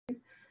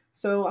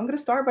So I'm going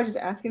to start by just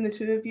asking the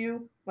two of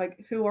you,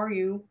 like, who are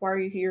you? Why are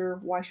you here?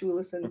 Why should we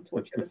listen to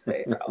what you have to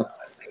say about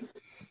testing?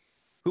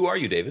 Who are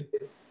you, David?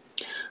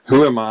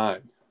 Who am I?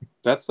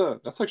 That's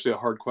actually a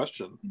hard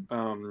question.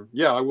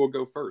 Yeah, I will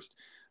go first.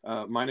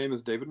 My name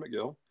is David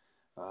McGill.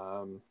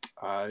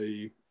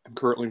 I am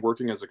currently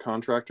working as a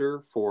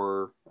contractor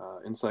for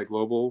Insight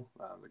Global.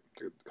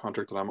 The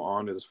contract that I'm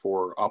on is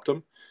for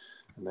Optum,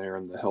 and they're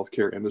in the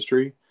healthcare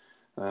industry.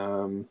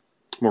 More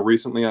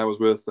recently, I was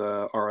with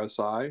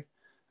RSI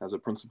as a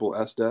principal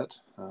SDET.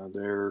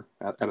 They're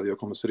out of the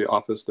Oklahoma City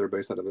office. They're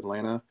based out of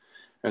Atlanta.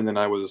 And then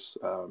I was,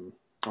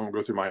 I won't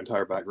go through my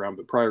entire background,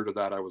 but prior to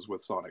that, I was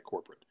with Sonic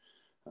Corporate.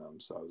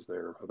 So I was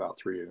there about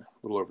a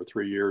little over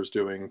 3 years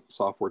doing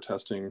software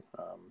testing,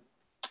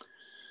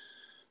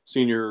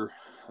 senior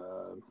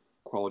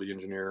quality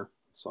engineer,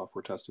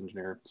 software test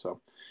engineer. So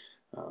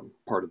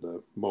part of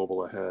the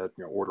mobile ahead,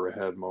 order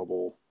ahead,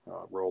 mobile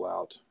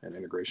rollout and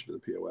integration to the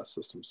POS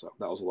system. So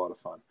that was a lot of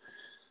fun.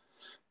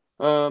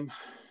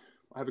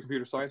 I have a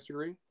computer science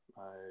degree.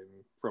 I'm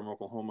from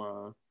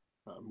Oklahoma,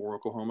 Moore,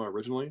 Oklahoma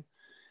originally,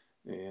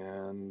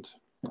 and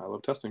I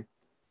love testing.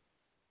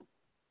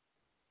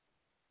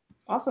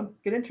 Awesome.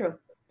 Good intro. How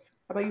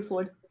about you,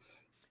 Floyd?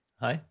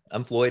 Hi,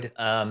 I'm Floyd.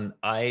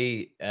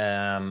 I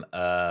am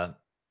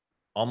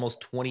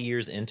almost 20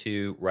 years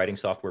into writing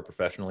software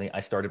professionally.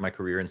 I started my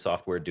career in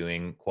software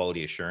doing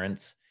quality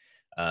assurance,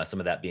 some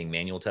of that being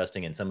manual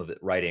testing and some of it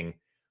writing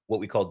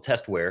what we called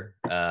testware.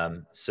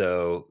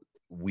 So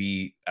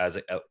we,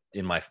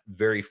 in my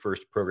very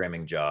first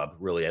programming job,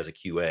 really as a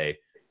QA,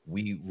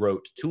 we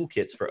wrote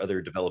toolkits for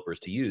other developers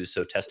to use.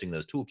 So testing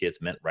those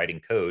toolkits meant writing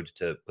code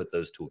to put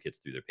those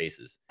toolkits through their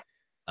paces.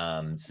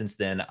 Since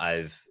then,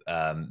 I've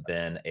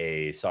been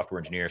a software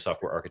engineer,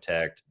 software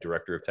architect,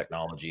 director of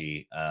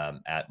technology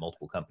at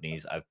multiple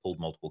companies. I've pulled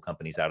multiple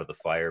companies out of the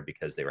fire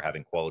because they were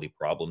having quality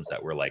problems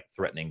that were like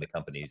threatening the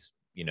company's,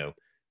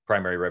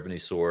 primary revenue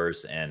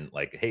source. And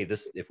like, hey,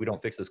 if we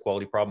don't fix this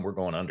quality problem, we're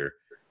going under.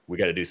 We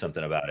got to do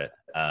something about it.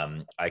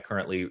 I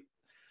currently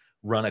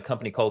run a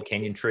company called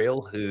Canyon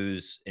Trail,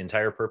 whose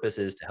entire purpose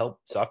is to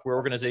help software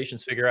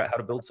organizations figure out how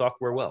to build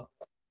software well.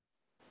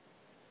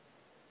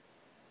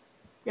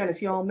 Yeah, and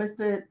if y'all missed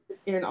it,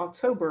 in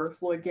October,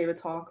 Floyd gave a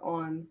talk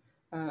on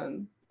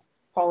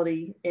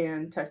quality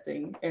and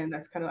testing, and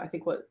that's kind of, I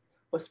think, what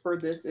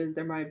spurred this is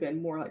there might have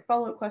been more like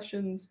follow-up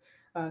questions.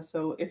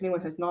 So if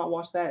anyone has not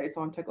watched that, it's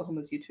on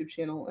Techlahoma's YouTube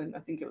channel, and I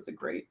think it was a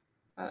great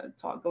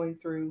talk going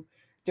through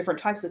different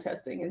types of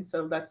testing. And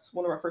so that's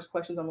one of our first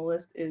questions on the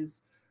list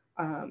is,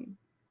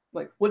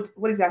 like, what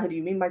exactly do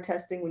you mean by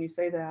testing when you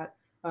say that?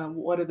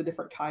 What are the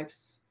different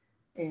types?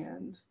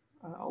 And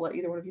I'll let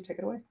either one of you take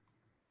it away.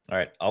 All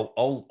right,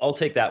 I'll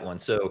take that one.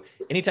 So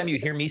anytime you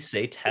hear me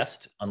say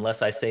test,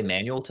 unless I say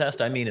manual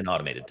test, I mean an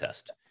automated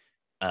test.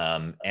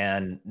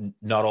 And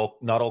not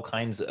all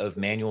kinds of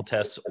manual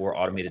tests or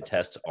automated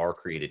tests are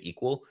created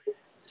equal.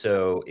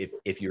 So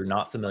if you're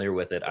not familiar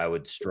with it, I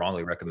would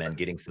strongly recommend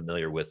getting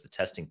familiar with the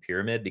testing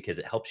pyramid, because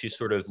it helps you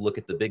sort of look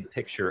at the big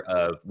picture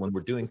of when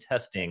we're doing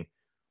testing,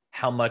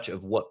 how much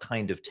of what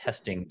kind of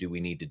testing do we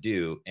need to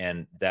do?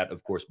 And that,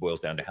 of course, boils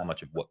down to how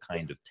much of what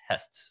kind of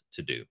tests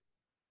to do.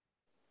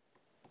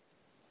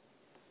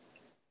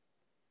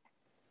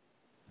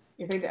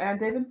 Anything to add,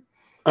 David?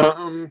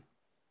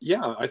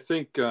 Yeah, I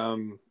think,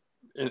 and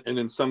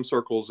in some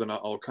circles, and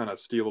I'll kind of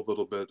steal a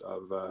little bit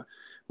of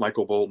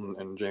Michael Bolton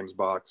and James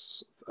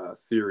Bach's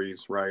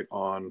theories, right,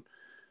 on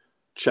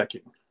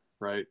checking,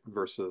 right,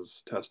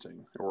 versus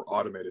testing or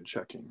automated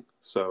checking.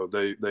 So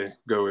they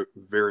go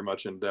very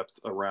much in depth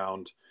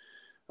around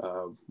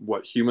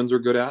what humans are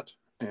good at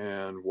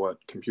and what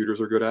computers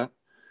are good at.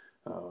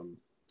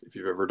 If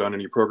you've ever done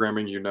any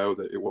programming, you know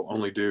that it will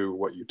only do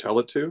what you tell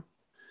it to.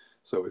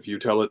 So if you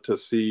tell it to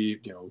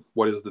see,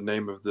 what is the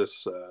name of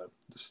this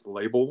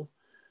label,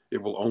 it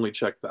will only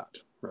check that,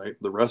 right?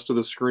 The rest of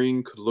the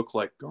screen could look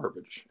like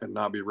garbage and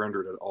not be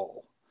rendered at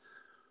all.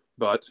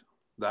 But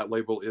that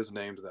label is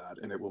named that,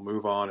 and it will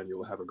move on, and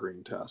you'll have a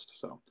green test.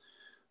 So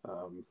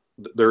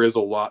there is a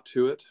lot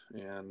to it,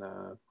 and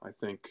I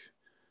think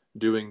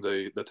doing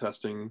the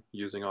testing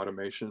using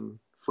automation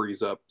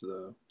frees up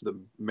the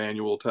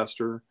manual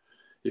tester,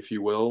 if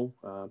you will,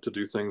 to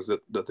do things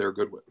that they're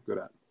good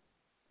at.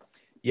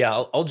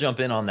 Yeah, I'll jump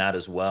in on that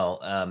as well.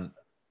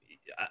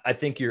 I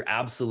think you're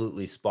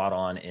absolutely spot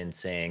on in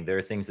saying there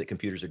are things that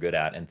computers are good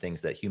at and things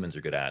that humans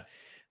are good at.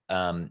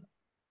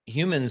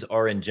 Humans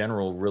are in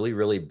general really,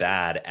 really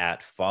bad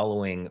at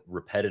following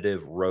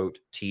repetitive, rote,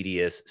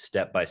 tedious,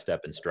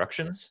 step-by-step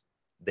instructions.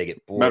 They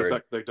get bored. Matter of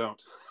fact, they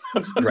don't.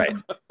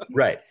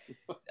 Right.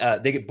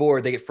 They get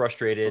bored, they get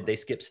frustrated, they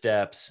skip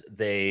steps,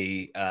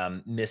 they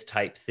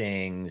mistype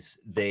things,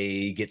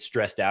 they get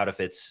stressed out if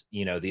it's,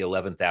 the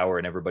 11th hour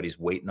and everybody's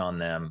waiting on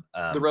them.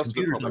 The rest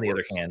computers, of it on the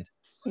works. other hand,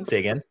 say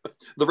again?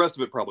 The rest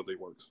of it probably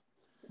works.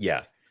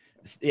 Yeah.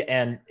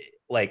 And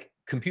like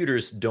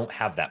computers don't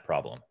have that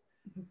problem.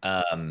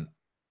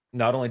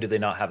 Not only do they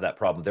not have that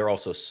problem, they're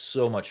also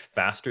so much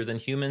faster than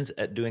humans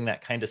at doing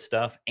that kind of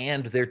stuff,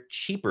 and they're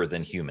cheaper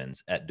than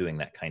humans at doing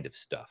that kind of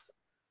stuff.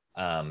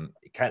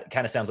 It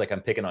kind of sounds like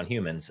I'm picking on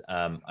humans.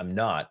 I'm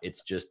not.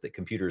 It's just that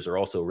computers are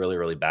also really,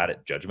 really bad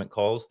at judgment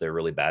calls. They're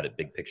really bad at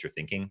big picture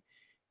thinking.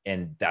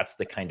 And that's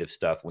the kind of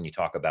stuff when you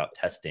talk about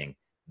testing,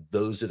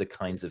 those are the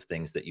kinds of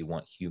things that you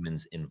want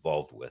humans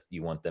involved with.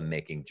 You want them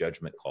making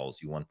judgment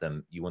calls. You want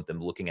them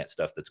looking at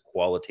stuff that's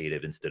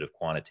qualitative instead of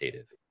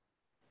quantitative.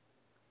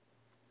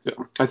 Yeah,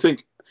 I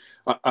think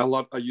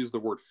I use the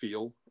word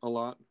feel a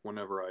lot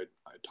whenever I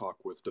talk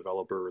with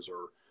developers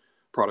or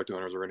product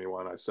owners or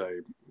anyone. I say,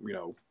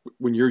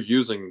 when you're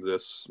using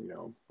this,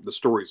 the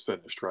story's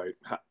finished, right?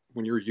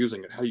 When you're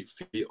using it, how do you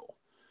feel?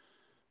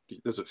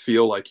 Does it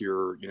feel like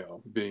you're,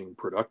 being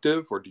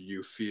productive, or do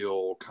you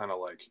feel kind of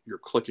like you're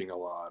clicking a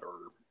lot,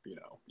 or,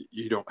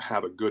 you don't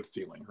have a good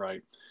feeling,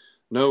 right?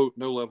 No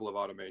level of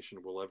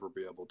automation will ever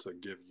be able to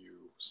give you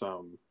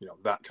some,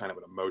 that kind of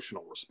an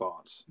emotional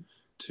response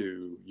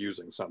to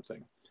using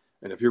something.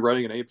 And if you're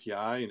writing an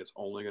API and it's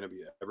only going to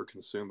be ever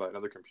consumed by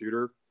another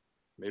computer,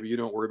 maybe you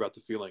don't worry about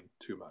the feeling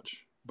too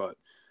much. But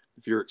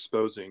if you're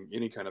exposing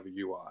any kind of a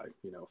UI,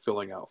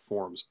 filling out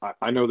forms,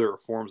 I know there are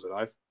forms that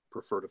I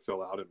prefer to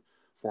fill out and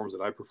forms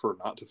that I prefer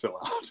not to fill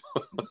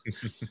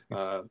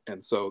out.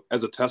 And so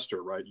as a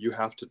tester, right, you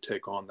have to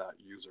take on that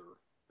user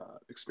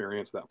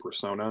experience, that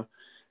persona.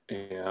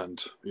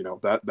 And,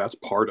 that's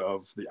part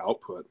of the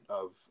output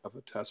of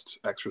a test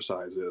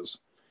exercise is,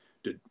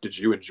 did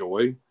you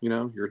enjoy,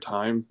 your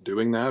time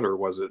doing that? Or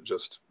was it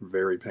just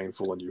very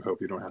painful and you hope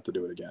you don't have to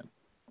do it again?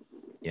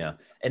 Yeah.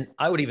 And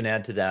I would even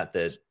add to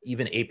that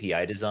even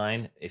API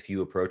design, if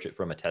you approach it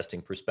from a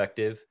testing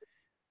perspective,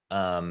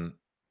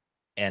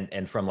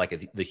 and from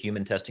like the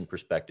human testing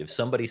perspective,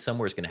 somebody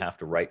somewhere is going to have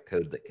to write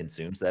code that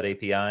consumes that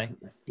API.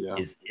 Yeah.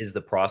 Is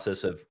the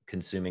process of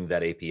consuming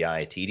that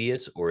API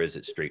tedious, or is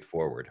it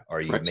straightforward? Are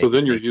you right? So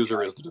then your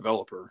user is the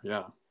developer.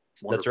 Yeah.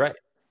 That's right.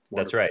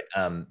 That's right.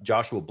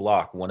 Joshua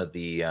Block, one of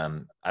the,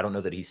 I don't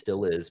know that he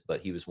still is, but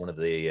he was one of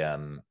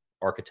the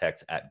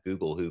architects at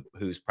Google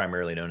who's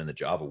primarily known in the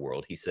Java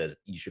world. He says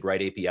you should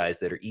write APIs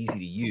that are easy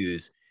to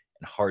use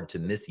and hard to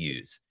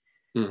misuse.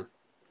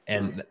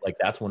 And like,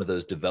 that's one of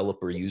those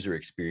developer user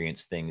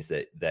experience things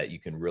that you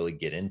can really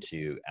get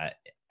into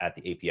at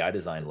the API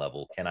design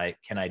level. Can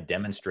I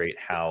demonstrate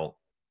how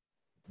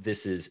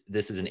this is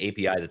an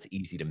API that's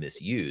easy to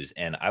misuse?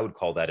 And I would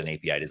call that an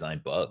API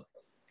design bug.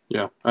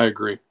 Yeah, I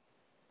agree.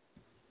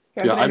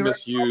 Yeah, I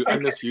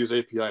misuse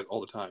APIs all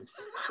the time.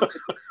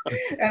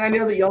 And I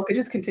know that y'all could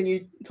just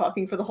continue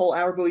talking for the whole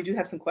hour, but we do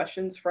have some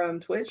questions from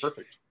Twitch.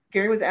 Perfect.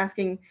 Gary was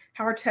asking,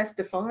 how are tests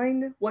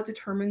defined? What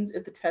determines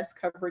if the test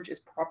coverage is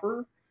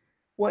proper?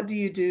 What do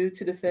you do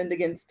to defend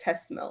against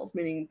test smells,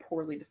 meaning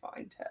poorly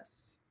defined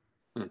tests?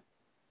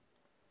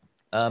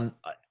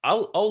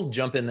 I'll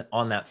jump in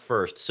on that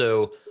first.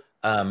 So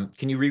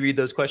can you reread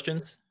those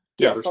questions?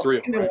 Yeah, there's three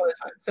of them. Right? One at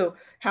a time. So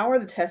how are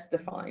the tests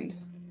defined?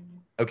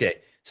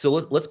 Okay, so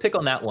let's pick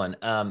on that one.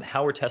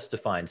 How are tests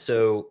defined?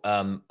 So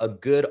a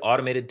good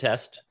automated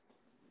test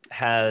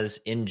has,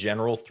 in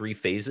general, 3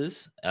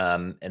 phases,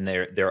 and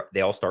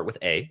they all start with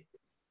A: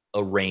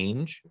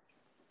 arrange,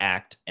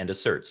 act, and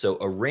assert. So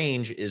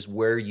arrange is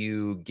where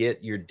you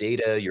get your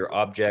data, your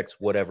objects,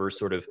 whatever,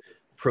 sort of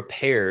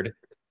prepared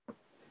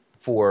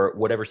for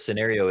whatever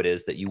scenario it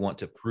is that you want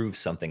to prove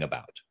something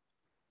about.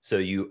 So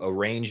you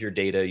arrange your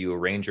data, you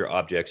arrange your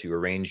objects, you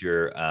arrange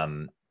your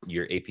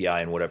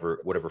API in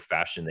whatever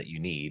fashion that you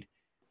need.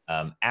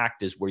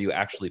 Act is where you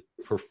actually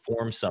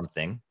perform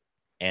something,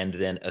 and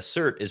then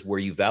assert is where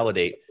you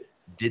validate,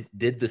 did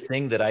the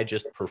thing that I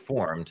just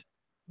performed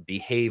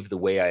behave the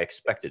way I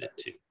expected it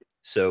to?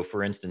 So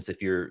for instance, if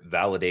you're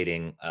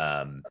validating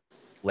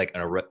like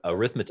an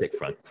arithmetic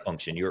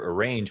function, your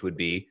arrange would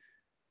be,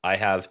 I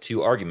have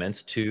 2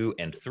 arguments, 2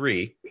 and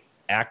 3.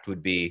 Act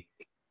would be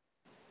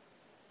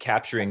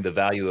capturing the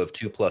value of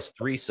 2 plus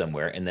 3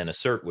 somewhere, and then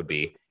assert would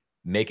be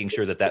making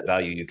sure that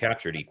value you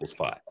captured equals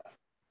 5.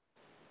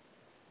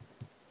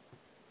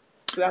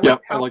 So yeah,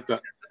 I like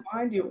that.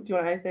 Do you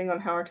want anything on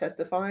how our tests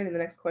defined? And the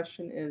next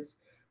question is,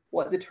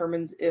 what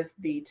determines if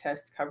the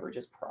test coverage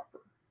is proper?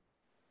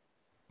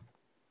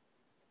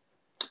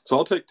 So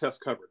I'll take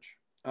test coverage.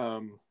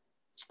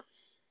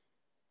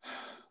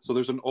 So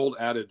there's an old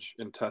adage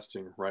in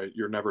testing, right?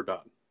 You're never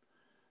done.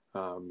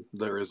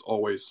 There is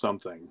always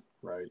something,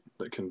 right,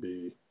 that can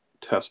be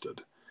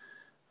tested.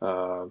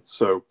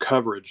 So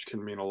coverage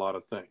can mean a lot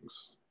of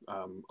things.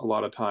 A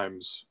lot of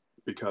times,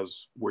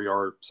 because we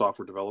are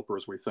software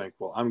developers, we think,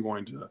 well, I'm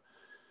going to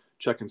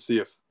check and see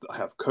if I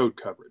have code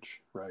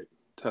coverage, right?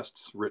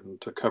 Tests written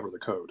to cover the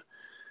code.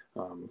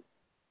 And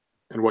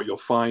what you'll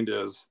find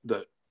is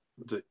that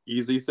the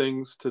easy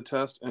things to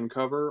test and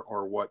cover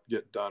are what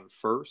get done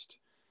first,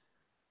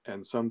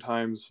 and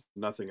sometimes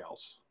nothing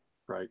else,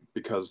 right?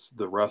 Because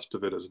the rest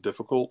of it is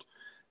difficult.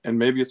 And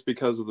maybe it's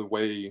because of the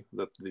way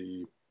that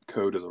the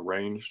code is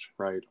arranged,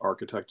 right?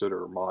 Architected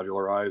or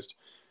modularized.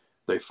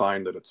 They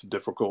find that it's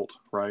difficult,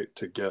 right,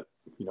 to get,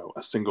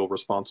 a single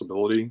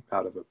responsibility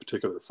out of a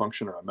particular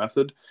function or a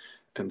method.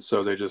 And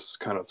so they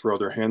just kind of throw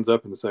their hands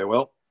up and say,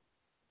 well,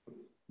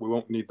 we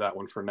won't need that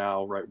one for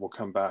now, right? We'll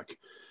come back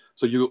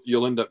So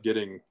you'll end up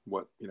getting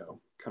what,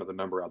 kind of the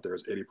number out there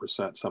is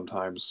 80%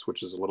 sometimes,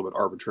 which is a little bit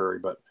arbitrary,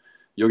 but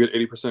you'll get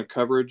 80%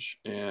 coverage,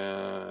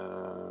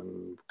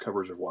 and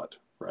coverage of what,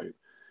 right?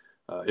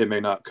 It may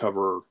not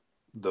cover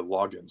the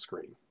login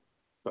screen,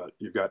 but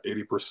you've got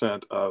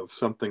 80% of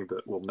something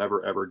that will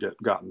never ever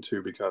get gotten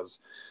to because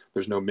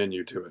there's no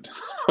menu to it.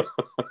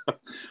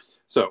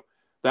 So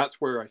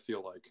that's where I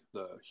feel like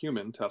the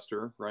human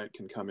tester, right,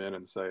 can come in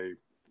and say,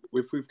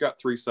 if we've got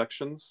 3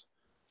 sections,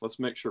 let's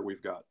make sure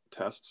we've got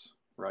tests,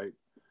 right?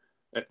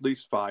 At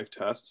least 5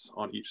 tests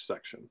on each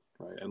section,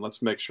 right? And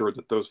let's make sure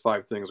that those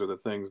 5 things are the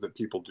things that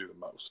people do the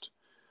most,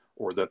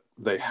 or that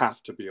they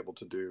have to be able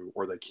to do,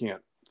 or they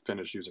can't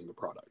finish using the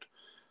product.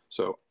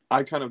 So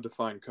I kind of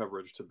define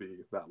coverage to be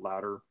that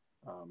latter.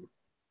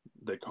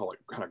 They call it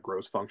kind of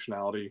gross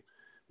functionality.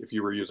 If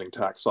you were using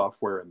tax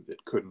software and it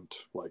couldn't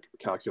like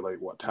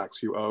calculate what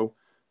tax you owe,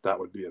 that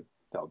would be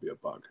a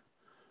bug.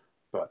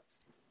 But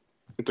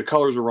if the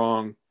colors are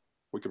wrong,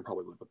 we can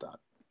probably live with that.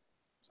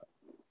 So.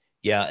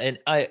 Yeah, and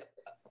I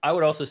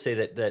would also say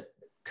that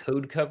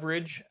code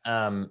coverage,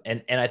 and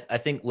I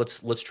think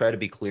let's try to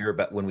be clear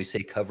about when we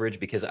say coverage,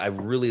 because I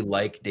really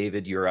like,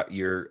 David, your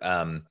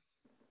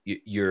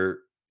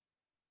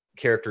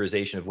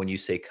characterization of when you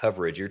say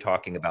coverage, you're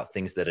talking about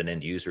things that an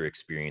end user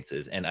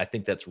experiences, and I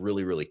think that's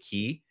really, really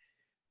key.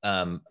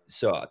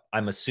 So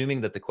I'm assuming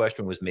that the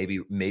question was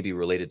maybe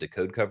related to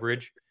code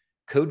coverage.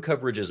 Code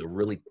coverage is a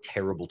really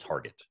terrible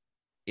target.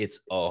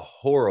 It's a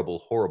horrible,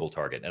 horrible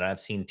target. And I've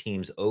seen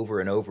teams over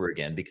and over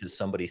again because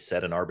somebody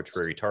set an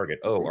arbitrary target.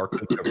 Oh, our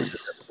code coverage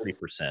is at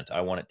 40%.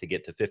 I want it to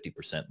get to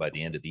 50% by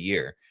the end of the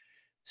year.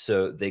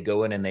 So they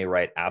go in and they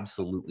write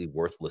absolutely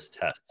worthless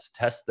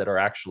tests that are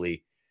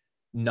actually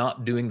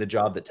not doing the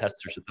job that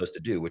tests are supposed to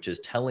do, which is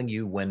telling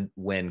you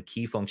when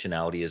key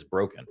functionality is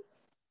broken.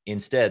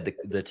 Instead,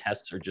 the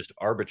tests are just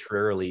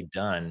arbitrarily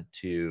done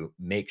to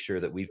make sure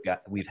that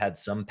we've had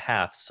some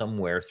path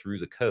somewhere through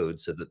the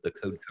code so that the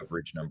code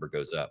coverage number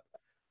goes up.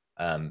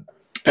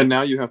 And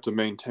now you have to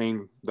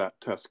maintain that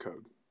test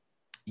code.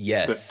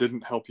 Yes. That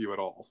didn't help you at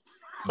all.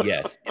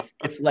 Yes.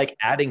 It's like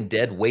adding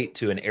dead weight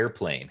to an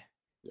airplane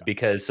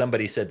because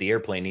somebody said the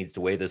airplane needs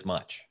to weigh this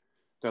much.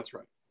 That's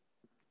right.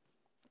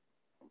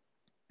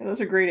 Those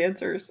are great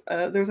answers.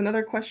 There's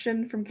another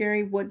question from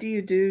Gary. What do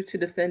you do to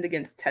defend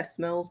against test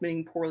smells,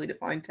 meaning poorly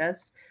defined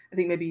tests? I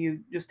think maybe you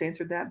just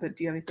answered that, but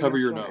do you have anything Cover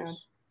else your you want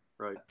nose,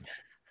 right?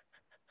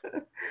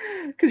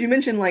 Because you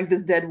mentioned like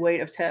this dead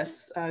weight of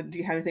tests. Do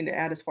you have anything to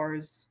add as far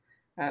as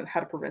how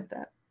to prevent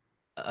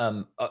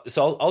that?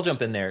 So I'll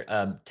jump in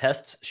there.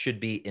 Tests should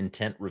be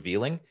intent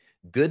revealing.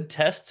 Good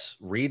tests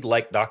read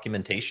like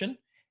documentation.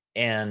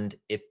 And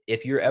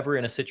if you're ever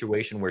in a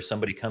situation where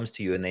somebody comes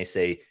to you and they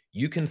say,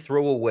 you can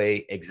throw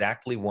away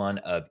exactly one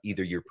of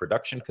either your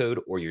production code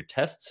or your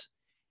tests,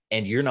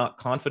 and you're not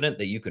confident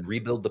that you can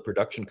rebuild the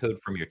production code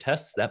from your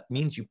tests, that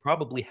means you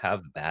probably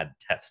have bad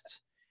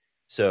tests.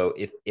 So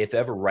if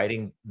ever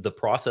writing the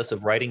process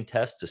of writing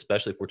tests,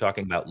 especially if we're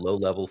talking about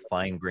low-level,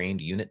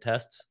 fine-grained unit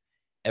tests,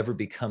 ever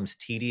becomes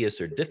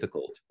tedious or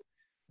difficult,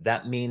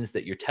 that means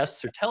that your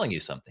tests are telling you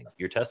something.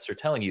 Your tests are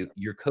telling you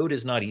your code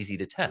is not easy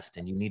to test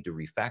and you need to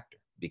refactor,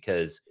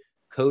 because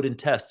code and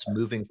tests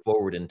moving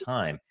forward in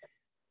time,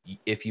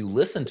 if you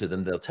listen to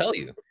them, they'll tell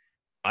you,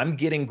 I'm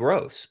getting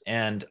gross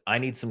and I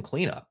need some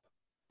cleanup.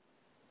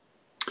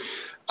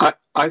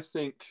 I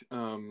think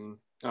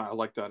I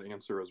like that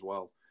answer as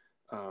well.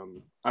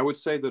 I would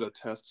say that a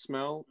test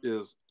smell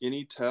is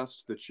any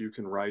test that you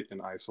can write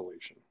in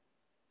isolation.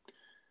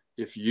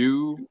 If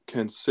you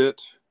can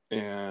sit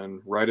and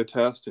write a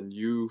test and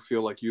you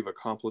feel like you've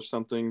accomplished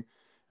something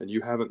and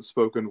you haven't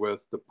spoken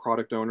with the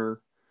product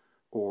owner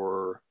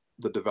or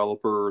the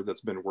developer that's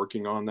been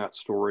working on that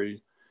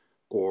story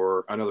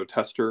or another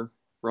tester,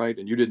 right?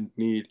 And you didn't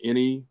need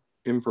any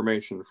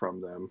information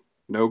from them,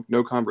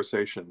 no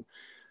conversation.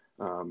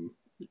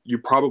 You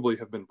probably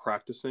have been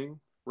practicing,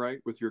 right,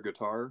 with your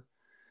guitar,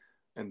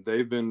 and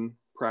they've been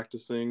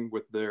practicing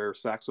with their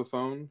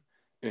saxophone,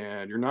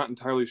 and you're not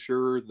entirely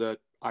sure that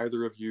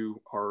either of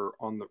you are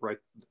on the right,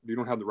 you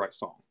don't have the right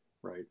song,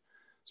 right?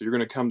 So you're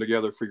going to come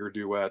together for your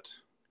duet,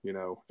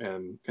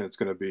 and it's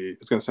going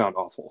to sound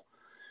awful.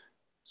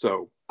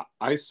 So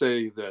I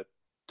say that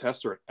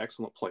tests are an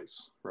excellent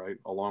place, right?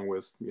 Along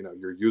with,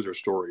 your user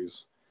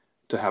stories,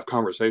 to have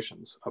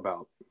conversations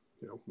about,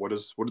 what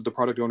did the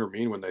product owner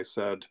mean when they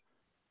said,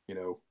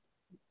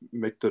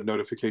 make the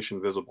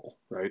notification visible,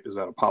 right? Is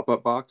that a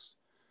pop-up box?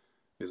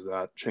 Is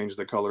that change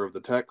the color of the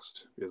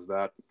text? Is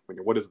that,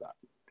 what is that,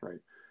 right?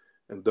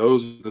 And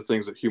those are the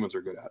things that humans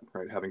are good at,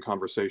 right? Having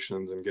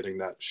conversations and getting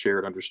that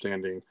shared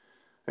understanding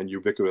and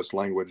ubiquitous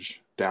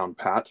language down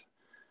pat.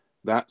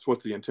 That's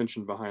what the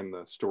intention behind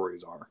the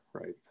stories are,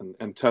 right?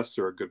 And tests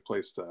are a good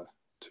place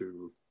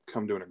to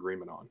come to an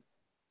agreement on.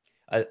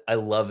 I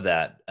love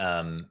that.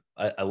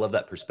 I love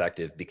that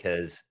perspective,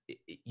 because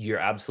you're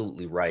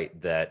absolutely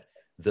right that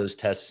those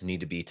tests need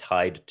to be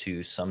tied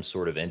to some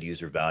sort of end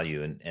user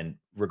value, and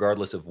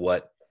regardless of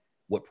what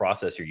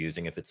process you're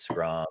using, if it's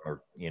Scrum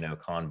or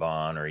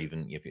Kanban, or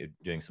even if you're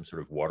doing some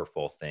sort of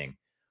waterfall thing,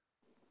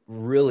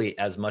 really,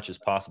 as much as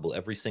possible,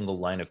 every single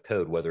line of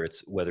code, whether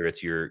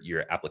it's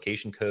your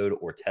application code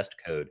or test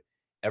code,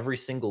 every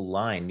single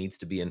line needs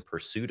to be in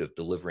pursuit of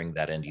delivering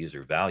that end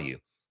user value.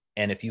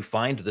 And if you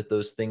find that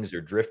those things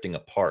are drifting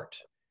apart,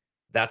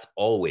 that's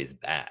always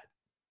bad.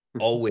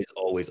 Always,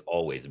 always,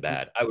 always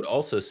bad. I would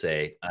also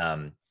say,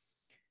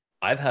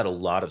 I've had a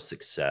lot of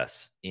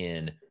success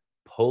in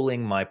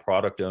pulling my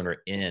product owner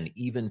in,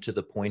 even to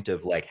the point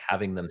of like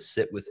having them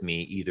sit with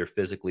me either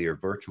physically or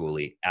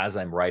virtually as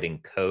I'm writing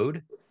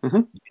code,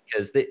 Mhm.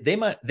 because they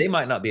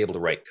might not be able to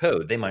write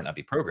code, they might not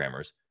be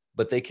programmers,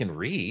 but they can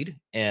read.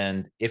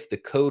 And if the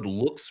code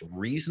looks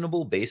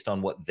reasonable based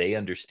on what they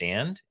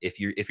understand, if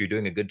you're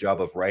doing a good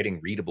job of writing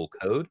readable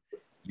code,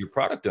 your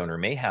product owner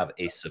may have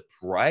a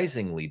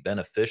surprisingly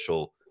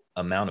beneficial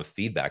amount of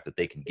feedback that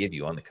they can give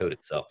you on the code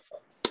itself.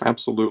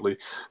 Absolutely.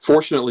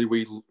 Fortunately,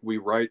 we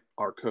write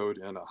our code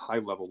in a high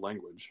level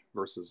language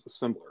versus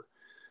assembler.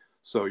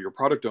 So your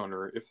product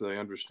owner, if they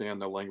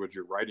understand the language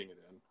you're writing it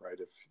in, right?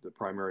 If the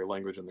primary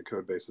language in the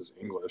code base is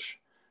English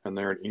and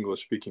they're an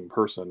English speaking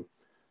person,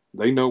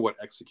 they know what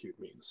execute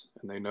means,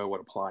 and they know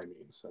what apply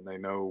means, and they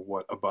know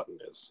what a button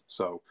is.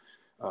 So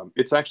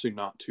it's actually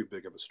not too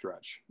big of a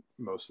stretch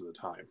most of the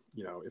time.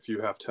 You know, if you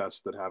have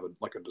tests that have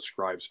like a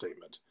describe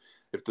statement,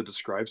 if the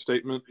describe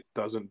statement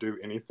doesn't do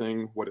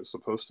anything what it's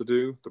supposed to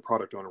do, the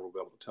product owner will be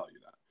able to tell you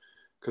that,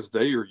 because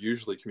they are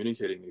usually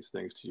communicating these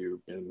things to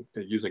you in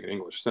using an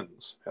English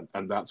sentence,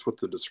 and that's what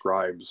the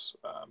describes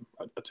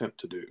attempt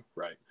to do,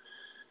 right?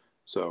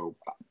 So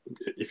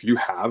if you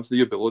have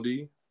the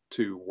ability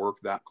to work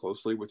that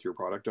closely with your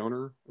product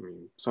owner, I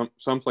mean,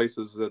 some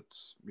places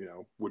that's, you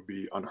know, would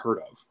be unheard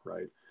of,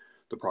 right?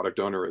 The product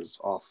owner is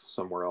off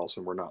somewhere else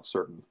and we're not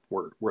certain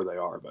where they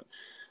are, but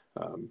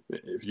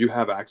if you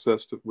have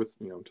access to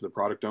the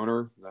product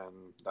owner,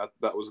 then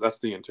that's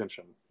the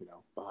intention, you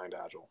know, behind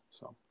Agile.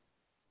 So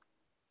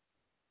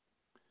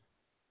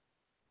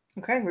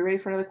Okay, we're ready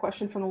for another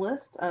question from the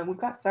list. We've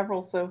got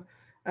several, so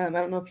I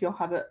don't know if you'll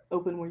have it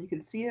open where you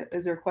can see it.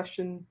 Is there a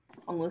question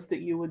on the list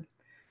that you'd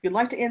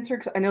like to answer?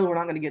 Because I know we're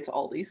not going to get to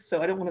all these,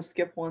 so I don't want to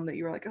skip one that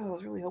you were like, oh, I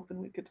was really hoping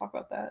we could talk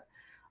about that.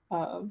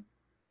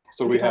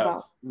 So we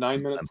have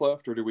 9 minutes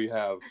left, or do we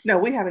have? No,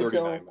 we have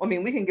until. I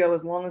mean, we can go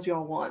as long as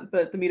y'all want,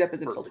 but the meetup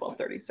is until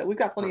 12:30, so we've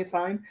got plenty of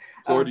time.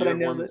 Floyd, do you have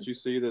one that you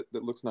see that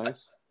looks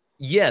nice?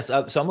 Yes.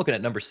 So I'm looking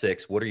at number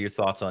 6. What are your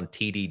thoughts on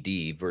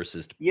TDD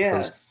versus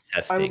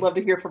post-testing? I would love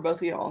to hear from both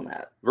of y'all on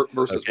that.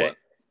 Versus what?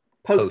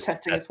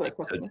 Post-testing is what it's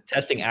supposed to be.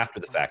 Testing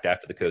after the fact,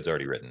 after the code's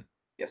already written.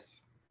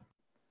 Yes.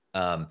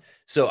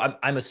 So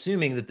I'm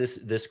assuming that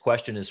this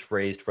question is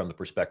phrased from the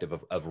perspective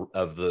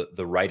of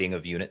the writing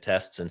of unit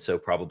tests, and so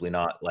probably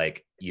not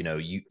like, you know,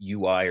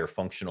 UI or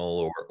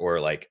functional or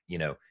like, you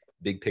know,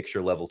 big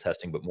picture level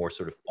testing, but more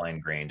sort of fine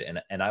grained.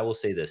 And I will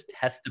say this: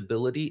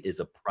 testability is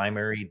a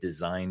primary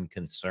design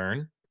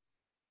concern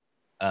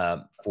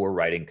for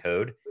writing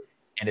code.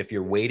 And if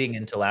you're waiting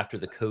until after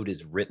the code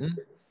is written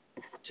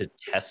to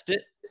test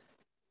it,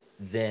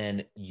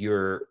 then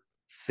you're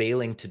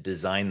failing to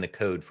design the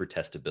code for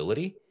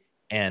testability.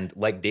 And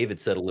like David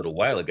said a little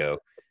while ago,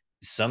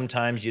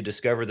 sometimes you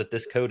discover that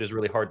this code is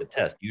really hard to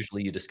test.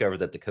 Usually you discover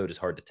that the code is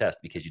hard to test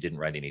because you didn't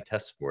write any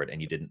tests for it,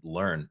 and you didn't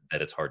learn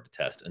that it's hard to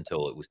test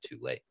until it was too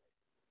late.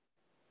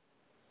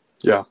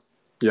 Yeah,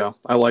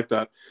 I like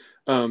that.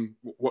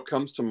 What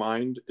comes to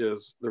mind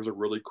is there's a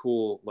really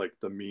cool, like,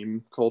 the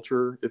meme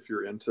culture. If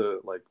you're into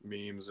like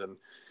memes and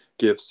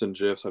GIFs and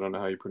GIFs, I don't know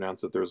how you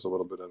pronounce it. There's a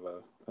little bit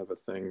of a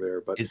thing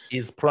there, but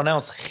is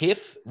pronounced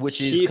GIF, which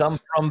is come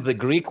from the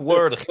Greek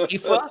word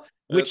 "hifa,"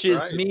 which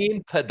is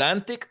mean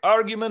pedantic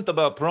argument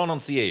about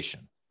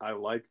pronunciation. I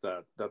like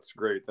that. That's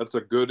great. That's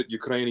a good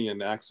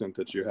Ukrainian accent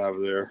that you have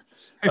there.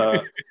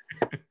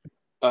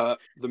 The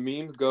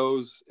meme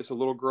goes, it's a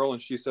little girl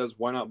and she says,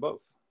 "Why not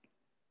both?"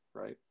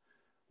 Right?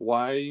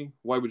 Why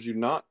would you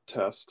not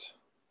test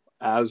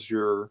as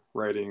you're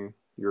writing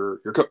your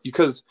code?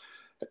 Because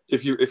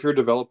if you're a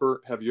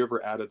developer, have you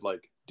ever added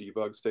like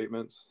debug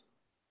statements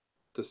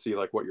to see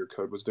like what your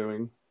code was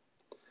doing?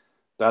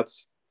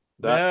 That's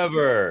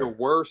never the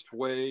worst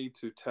way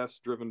to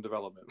test driven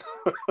development.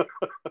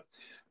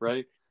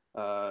 Right?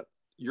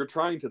 You're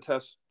trying to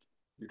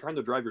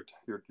drive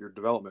your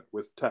development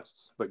with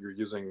tests, but you're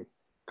using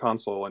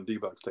console and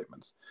debug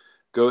statements.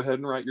 Go ahead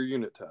and write your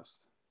unit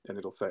test and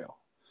it'll fail.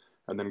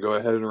 And then go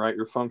ahead and write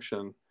your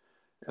function,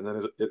 and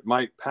then it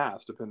might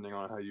pass depending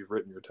on how you've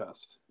written your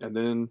test. And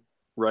then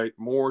write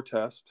more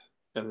test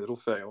and it'll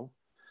fail.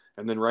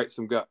 And then write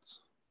some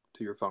guts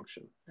to your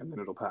function and then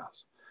it'll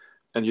pass.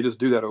 And you just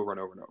do that over and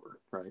over and over,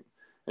 right?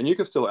 And you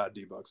can still add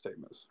debug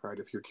statements, right?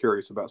 If you're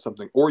curious about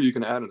something, or you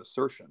can add an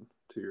assertion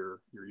to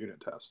your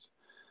unit test.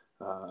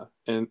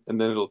 And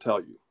then it'll tell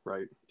you,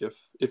 right,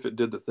 if it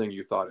did the thing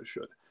you thought it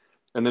should.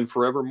 And then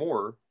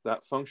forevermore,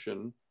 that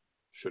function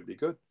should be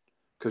good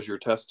because your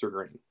tests are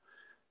green.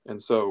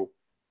 And so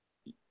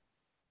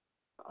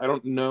I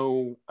don't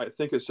know. I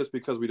think it's just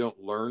because we don't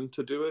learn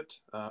to do it.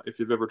 If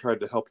you've ever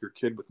tried to help your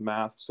kid with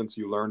math since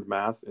you learned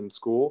math in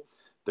school,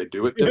 they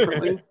do it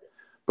differently,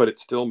 but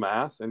it's still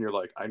math. And you're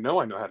like, I know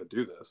how to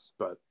do this,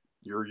 but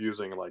you're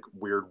using like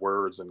weird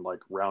words and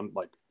like round,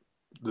 like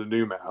the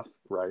new math,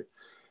 right?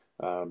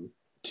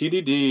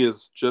 TDD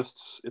is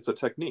just, it's a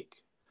technique.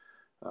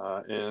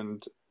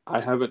 And I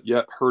haven't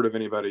yet heard of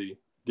anybody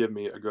give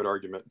me a good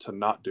argument to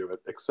not do it,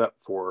 except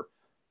for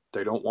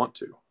they don't want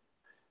to.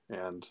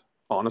 And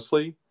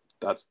honestly,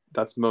 that's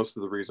most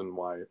of the reason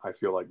why I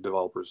feel like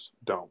developers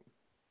don't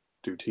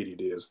do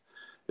TDD is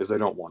they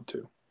don't want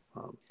to.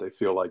 They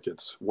feel like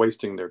it's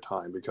wasting their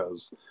time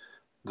because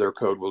their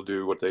code will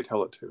do what they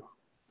tell it to.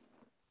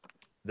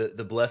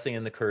 The blessing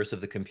and the curse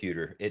of the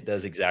computer. It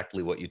does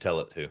exactly what you tell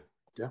it to.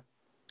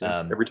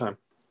 Yeah, every time.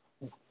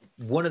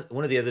 One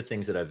of the other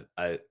things that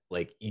I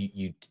like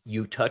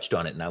you touched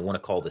on it, and I want to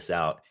call this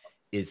out,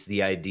 is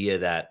the idea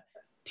that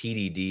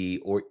TDD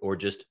or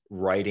just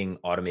writing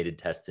automated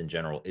tests in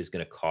general is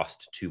going to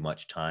cost too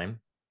much time.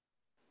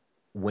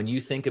 When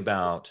you think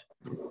about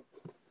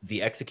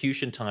the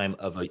execution time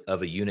of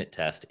a unit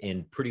test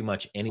in pretty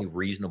much any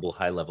reasonable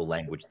high-level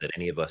language that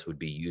any of us would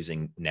be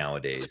using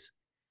nowadays,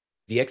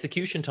 the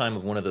execution time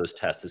of one of those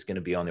tests is going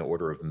to be on the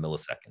order of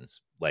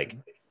milliseconds. Like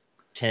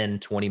 10,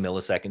 20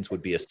 milliseconds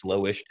would be a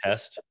slowish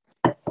test.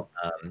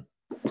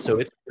 So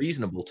it's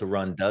reasonable to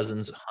run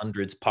dozens,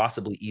 hundreds,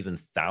 possibly even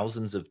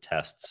thousands of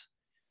tests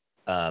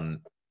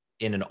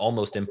in an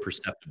almost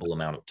imperceptible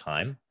amount of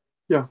time.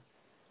 Yeah.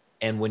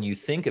 And when you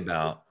think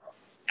about,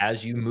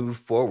 as you move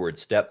forward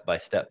step by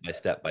step by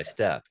step by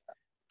step,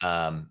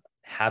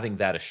 having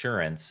that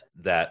assurance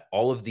that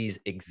all of these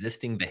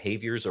existing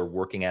behaviors are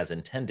working as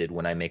intended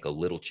when I make a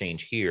little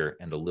change here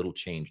and a little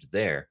change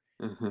there,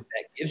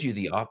 that gives you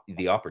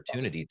the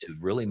opportunity to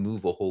really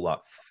move a whole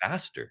lot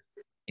faster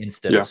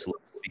instead of slow.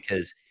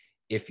 Because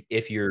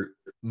if you're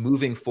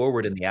moving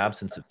forward in the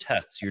absence of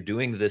tests, you're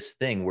doing this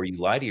thing where you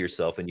lie to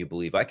yourself and you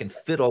believe I can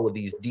fit all of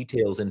these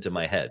details into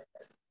my head.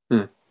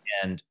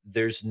 And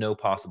there's no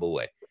possible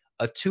way.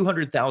 A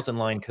 200,000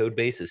 line code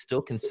base is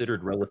still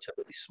considered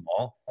relatively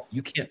small.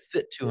 You can't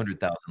fit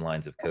 200,000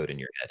 lines of code in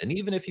your head. And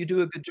even if you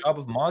do a good job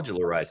of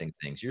modularizing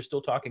things, you're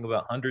still talking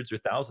about hundreds or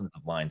thousands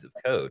of lines of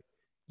code.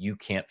 You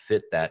can't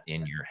fit that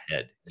in your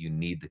head. You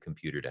need the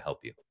computer to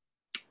help you.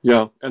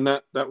 Yeah, and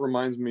that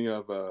reminds me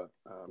of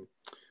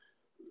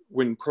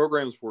when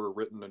programs were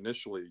written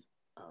initially,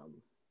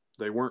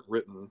 they weren't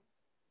written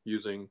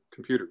using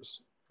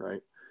computers,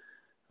 right?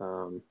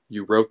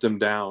 You wrote them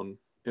down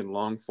in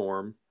long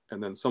form,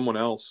 and then someone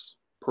else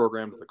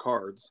programmed the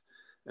cards,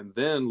 and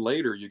then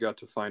later you got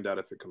to find out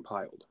if it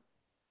compiled.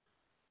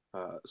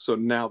 So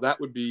now that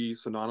would be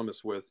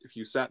synonymous with if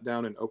you sat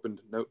down and opened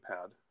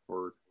Notepad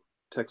or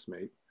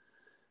TextMate,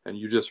 and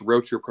you just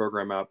wrote your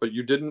program out, but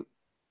you didn't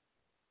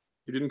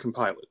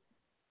compile it,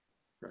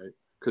 right?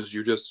 Because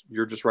you're just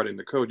writing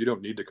the code. You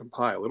don't need to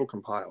compile. It'll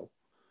compile.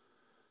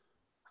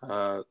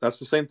 That's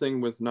the same thing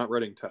with not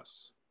writing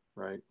tests,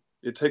 right?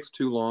 It takes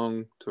too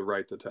long to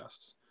write the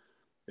tests.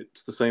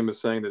 It's the same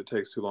as saying that it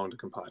takes too long to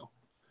compile.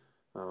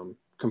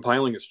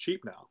 Compiling is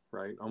cheap now,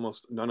 right?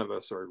 Almost none of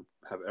us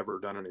have ever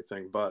done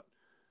anything but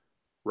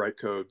write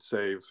code,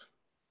 save,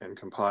 and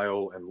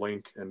compile and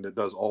link, and it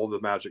does all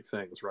the magic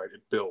things, right?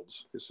 It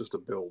builds. It's just a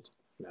build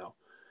now,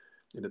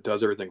 and it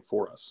does everything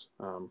for us.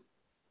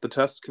 The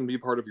tests can be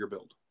part of your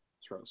build,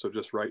 right? So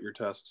just write your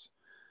tests,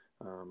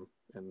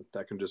 and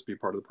that can just be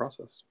part of the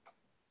process.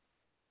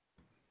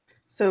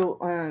 So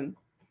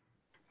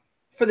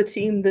for the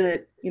team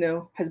that,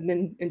 has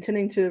been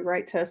intending to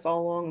write tests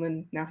all along, and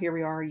then now here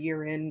we are a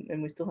year in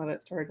and we still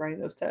haven't started writing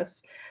those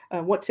tests,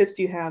 what tips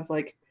do you have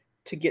like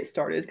to get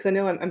started? Because I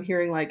know I'm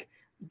hearing like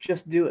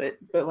just do it,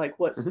 but like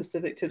what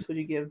specific tips would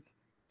you give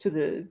to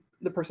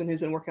the person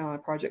who's been working on a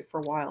project for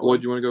a while?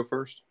 Floyd, do you want to go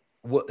first?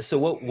 So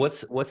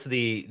what's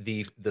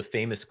the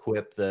famous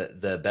quip?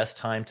 The best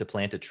time to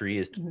plant a tree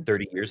is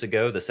 30 years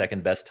ago. The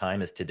second best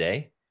time is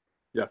today.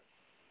 Yeah.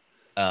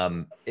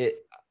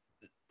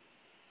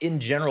 In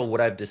general,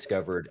 what I've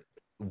discovered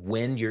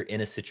when you're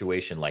in a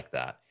situation like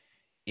that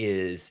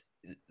is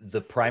the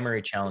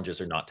primary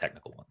challenges are not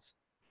technical ones.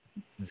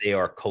 They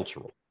are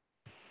cultural.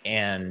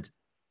 And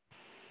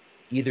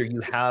either you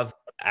have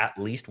at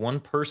least one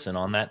person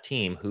on that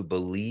team who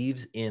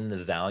believes in the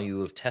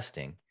value of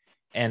testing.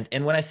 And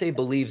when I say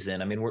believes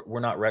in, I mean, we're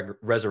not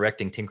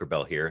resurrecting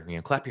Tinkerbell here.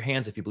 Clap your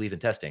hands if you believe in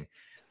testing.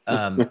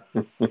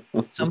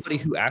 Somebody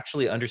who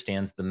actually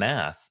understands the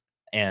math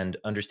and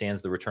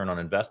understands the return on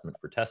investment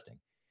for testing.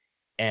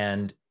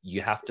 And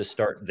you have to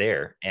start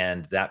there.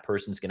 And that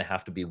person's going to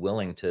have to be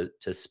willing to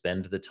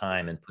spend the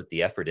time and put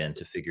the effort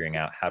into figuring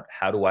out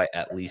how do I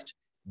at least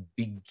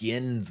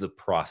begin the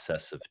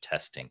process of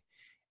testing.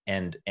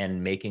 And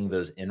making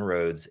those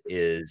inroads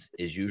is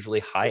usually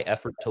high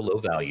effort to low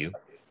value.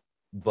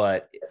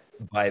 But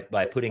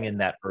by putting in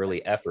that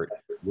early effort,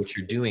 what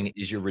you're doing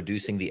is you're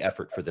reducing the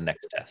effort for the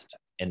next test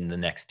and the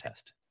next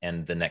test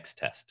and the next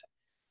test.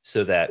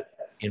 So that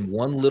in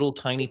one little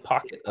tiny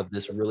pocket of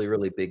this really,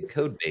 really big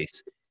code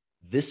base,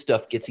 this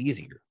stuff gets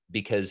easier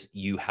because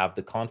you have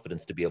the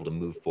confidence to be able to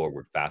move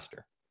forward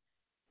faster.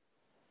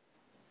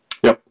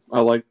 Yep. I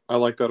like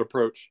that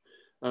approach.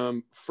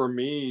 For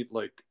me,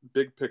 like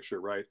big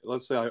picture, right?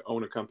 Let's say I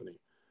own a company.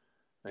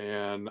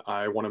 and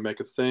I want to make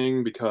a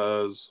thing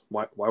because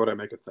why would I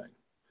make a thing?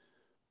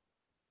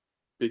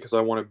 Because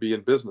I want to be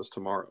in business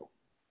tomorrow.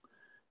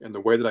 And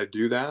the way that I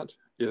do that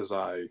is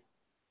I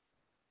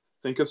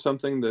think of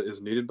something that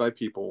is needed by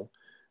people,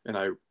 and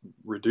I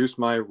reduce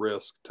my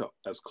risk to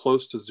as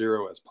close to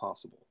zero as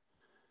possible.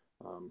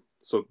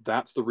 So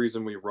that's the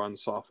reason we run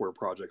software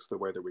projects the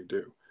way that we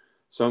do.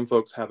 Some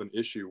folks have an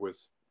issue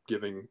with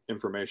giving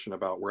information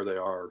about where they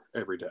are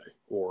every day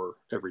or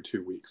every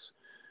 2 weeks.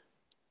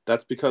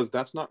 That's because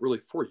that's not really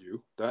for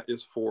you. That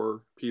is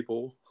for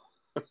people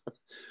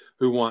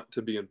who want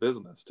to be in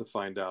business to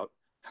find out,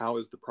 how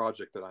is the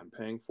project that I'm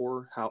paying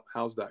for,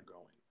 how's that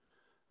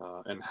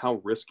going? And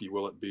how risky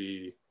will it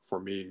be for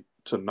me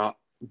to not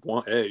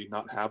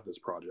have this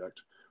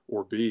project,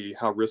 or B,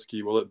 how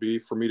risky will it be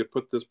for me to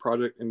put this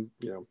project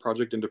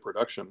into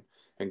production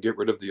and get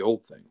rid of the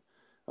old thing?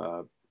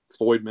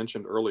 Floyd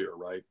mentioned earlier,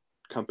 right?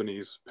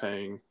 Companies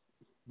paying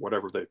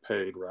whatever they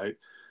paid, right,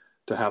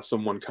 to have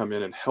someone come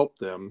in and help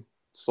them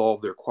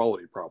solve their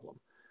quality problem.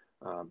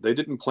 They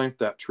didn't plant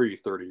that tree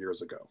 30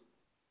 years ago.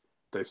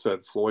 They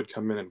said, Floyd,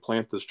 come in and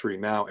plant this tree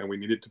now, and we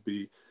need it to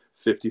be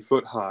 50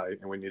 foot high,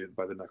 and we need it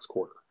by the next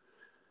quarter.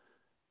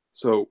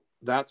 So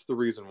that's the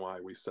reason why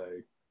we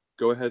say,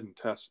 go ahead and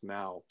test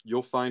now.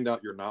 You'll find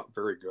out you're not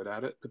very good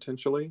at it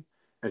potentially,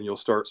 and you'll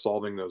start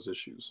solving those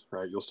issues,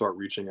 right? You'll start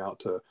reaching out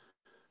to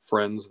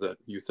friends that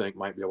you think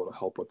might be able to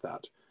help with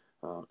that.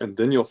 And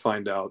then you'll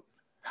find out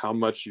how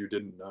much you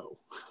didn't know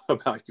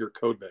about your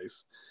code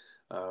base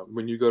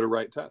when you go to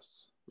write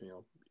tests,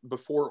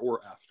 before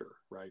or after,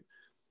 right?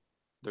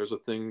 There's a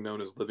thing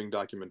known as living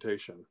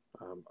documentation,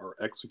 or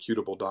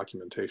executable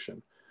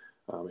documentation.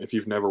 If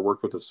you've never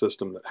worked with a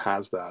system that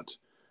has that,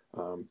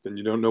 then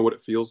you don't know what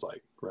it feels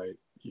like, right?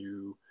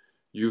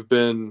 You've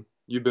been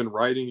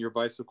riding your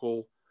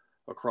bicycle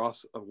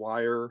across a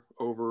wire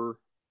over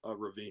a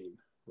ravine,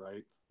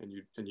 right?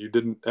 And you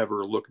didn't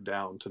ever look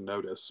down to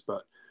notice,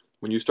 but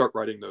when you start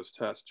writing those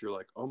tests, you're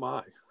like, oh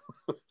my,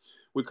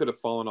 we could have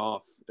fallen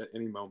off at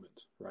any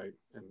moment, right?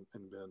 And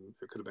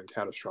it could have been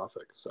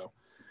catastrophic. So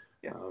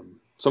yeah.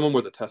 Someone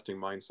with a testing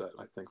mindset,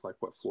 I think, like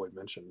what Floyd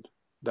mentioned,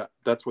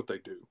 that's what they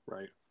do,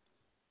 right?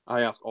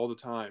 I ask all the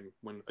time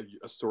when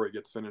a story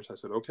gets finished, I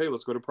said, okay,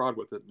 let's go to prod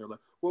with it. And they're like,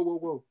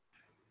 whoa,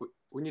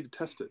 we need to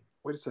test it.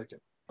 Wait a second.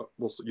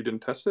 Well, so you didn't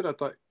test it? I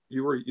thought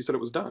you said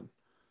it was done.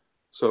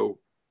 So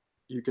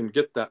you can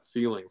get that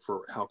feeling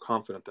for how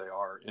confident they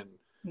are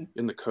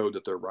in the code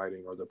that they're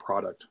writing, or the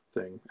product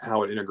thing,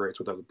 how it integrates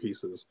with other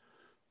pieces,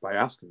 by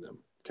asking them,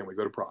 can we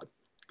go to prod?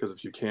 Because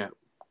if you can't,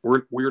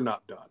 we're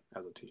not done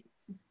as a team.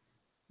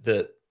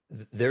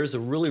 There's a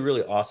really,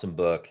 really awesome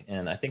book,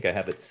 and I think I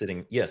have it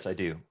sitting. Yes, I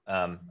do.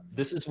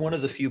 This is one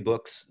of the few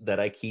books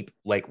that I keep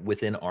like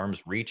within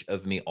arm's reach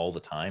of me all the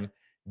time,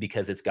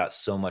 because it's got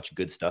so much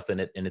good stuff in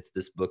it. And it's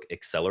this book,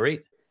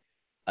 Accelerate.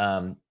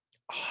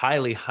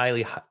 Highly,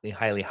 highly, highly,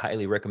 highly,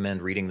 highly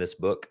recommend reading this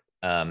book.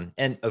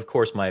 And of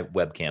course, my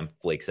webcam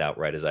flakes out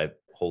right as I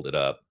hold it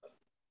up.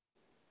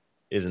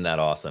 Isn't that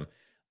awesome?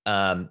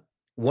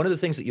 One of the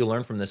things that you'll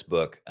learn from this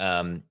book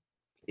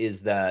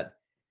is that,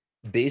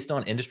 based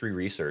on industry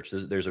research,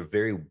 there's a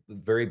very,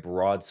 very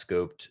broad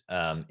scoped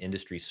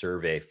industry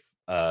survey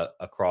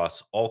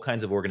across all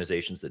kinds of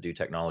organizations that do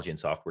technology and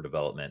software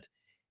development.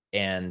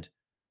 And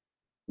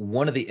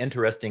one of the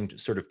interesting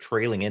sort of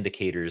trailing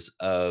indicators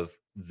of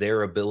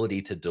their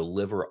ability to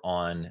deliver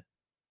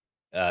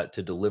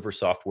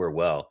software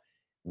well,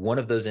 one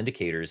of those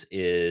indicators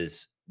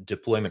is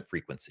deployment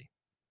frequency,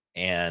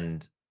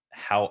 and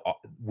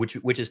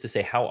which is to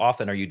say, how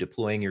often are you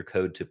deploying your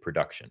code to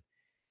production?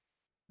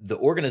 The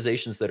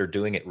organizations that are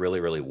doing it really,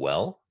 really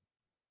well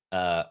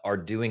are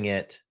doing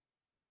it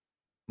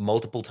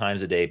multiple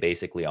times a day,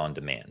 basically on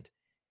demand.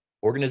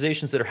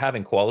 Organizations that are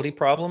having quality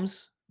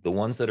problems, the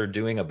ones that are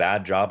doing a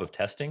bad job of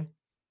testing,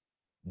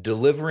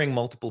 delivering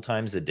multiple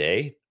times a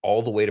day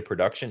all the way to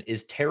production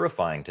is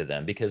terrifying to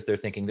them, because they're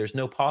thinking there's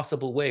no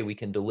possible way we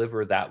can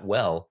deliver that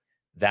well,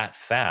 that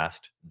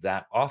fast,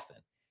 that often.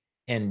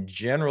 And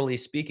generally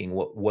speaking,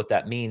 what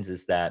that means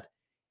is that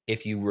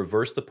if you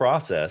reverse the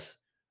process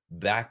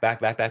back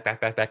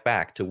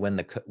to when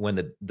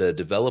the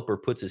developer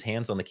puts his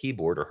hands on the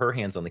keyboard, or her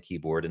hands on the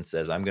keyboard, and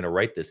says, I'm going to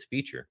write this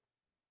feature,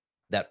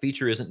 that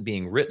feature isn't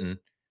being written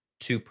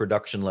to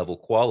production level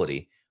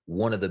quality.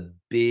 One of the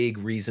big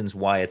reasons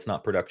why it's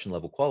not production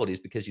level quality is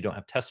because you don't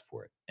have tests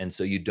for it. And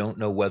so you don't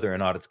know whether or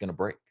not it's going to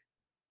break.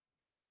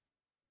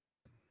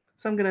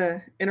 So I'm going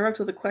to interrupt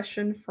with a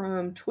question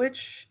from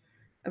Twitch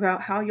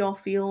about how y'all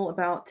feel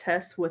about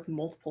tests with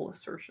multiple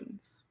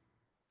assertions.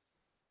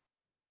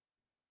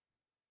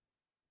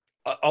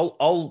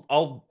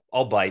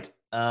 I'll bite.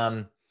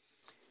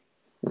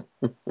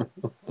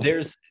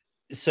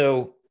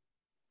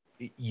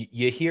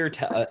 You hear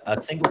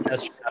a single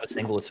test should have a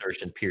single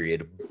assertion,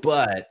 period.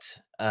 But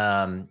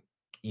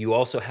you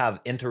also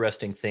have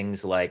interesting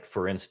things like,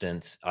 for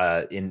instance,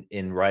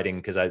 in writing,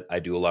 because I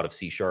do a lot of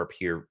C#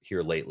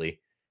 here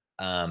lately.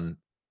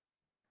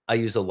 I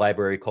use a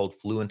library called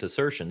Fluent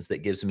Assertions that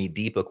gives me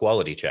deep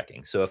equality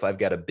checking. So if I've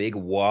got a big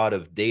wad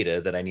of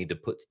data that I need to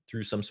put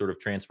through some sort of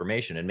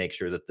transformation and make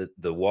sure that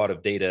the wad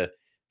of data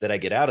that I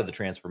get out of the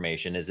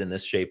transformation is in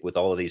this shape with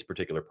all of these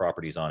particular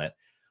properties on it,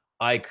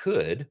 I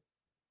could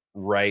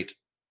write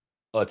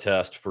a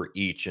test for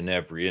each and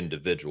every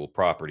individual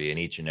property and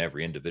each and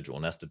every individual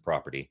nested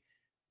property.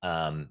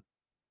 Um,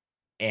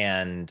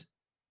 and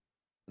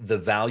the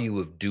value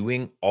of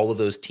doing all of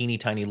those teeny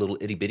tiny little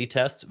itty bitty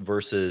tests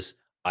versus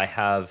I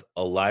have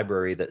a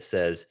library that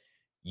says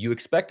you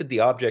expected the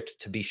object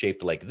to be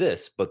shaped like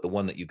this, but the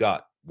one that you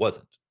got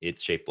wasn't.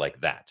 It's shaped like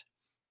that.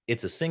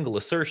 It's a single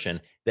assertion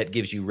that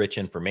gives you rich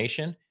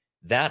information.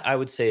 That I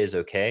would say is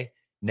okay.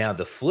 Now,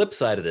 the flip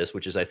side of this,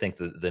 which is I think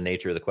the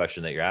nature of the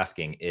question that you're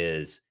asking,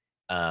 is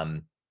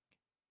um,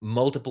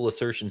 multiple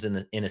assertions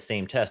in a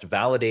same test,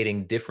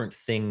 validating different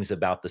things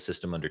about the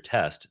system under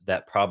test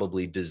that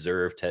probably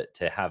deserve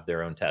to have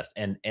their own test.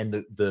 And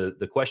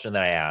the question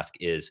that I ask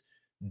is,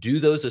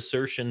 do those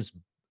assertions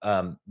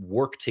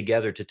work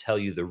together to tell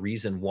you the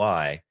reason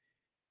why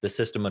the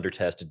system under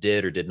test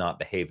did or did not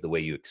behave the way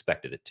you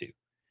expected it to?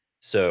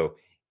 So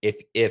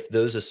if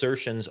those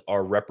assertions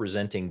are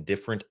representing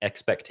different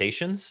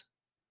expectations,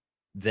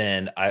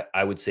 then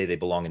I would say they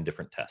belong in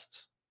different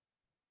tests.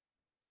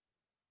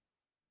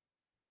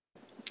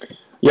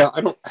 Yeah,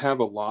 I don't have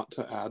a lot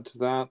to add to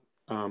that.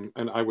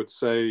 And I would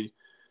say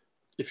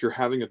if you're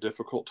having a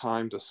difficult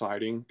time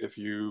deciding if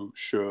you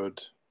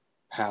should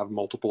have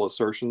multiple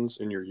assertions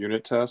in your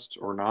unit test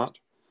or not,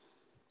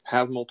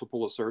 have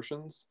multiple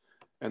assertions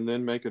and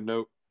then make a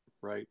note,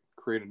 right?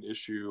 Create an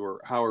issue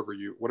or however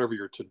whatever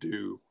your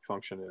to-do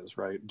function is,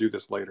 right? Do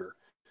this later.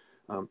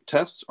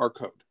 Tests are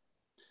code.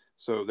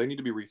 So they need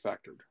to be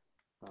refactored,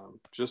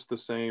 just the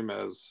same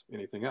as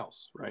anything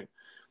else, right?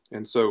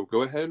 And so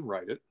go ahead and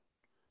write it.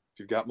 If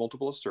you've got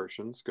multiple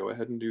assertions, go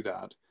ahead and do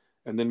that.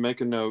 And then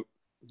make a note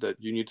that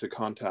you need to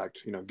contact,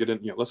 get in,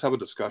 let's have a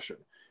discussion.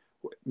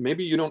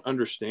 Maybe you don't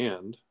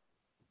understand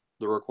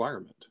the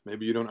requirement.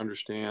 Maybe you don't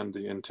understand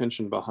the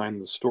intention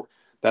behind the story.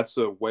 That's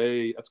a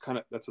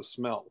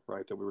smell,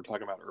 right? That we were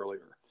talking about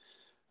earlier.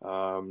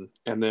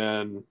 And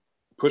then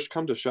push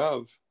come to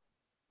shove,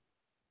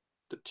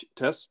 the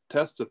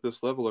tests at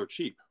this level are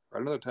cheap.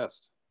 Write another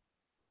test,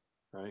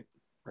 right?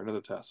 Write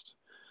another test.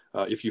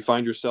 If you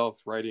find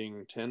yourself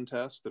writing 10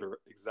 tests that are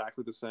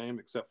exactly the same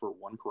except for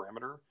one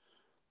parameter,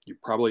 you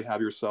probably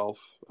have yourself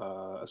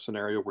a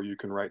scenario where you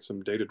can write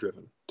some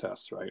data-driven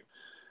tests, right?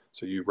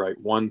 So you write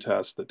one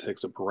test that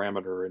takes a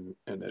parameter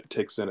and it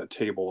takes in a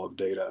table of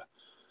data.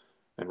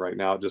 And right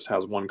now it just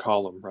has one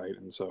column, right?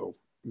 And so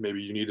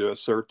maybe you need to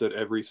assert that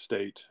every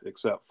state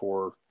except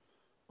for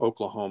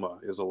Oklahoma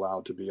is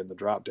allowed to be in the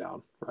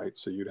dropdown, right?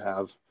 So you'd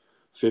have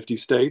 50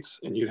 states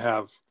and you'd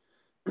have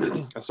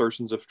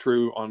assertions of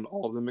true on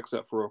all of them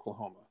except for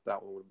Oklahoma.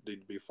 That one would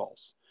need to be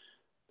false.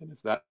 And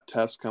if that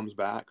test comes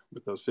back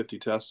with those 50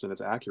 tests and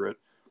it's accurate,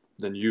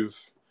 then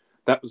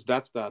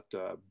that's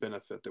that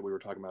benefit that we were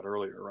talking about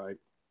earlier, right?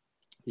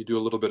 You do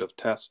a little bit of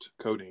test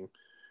coding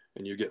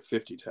and you get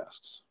 50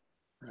 tests,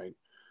 right?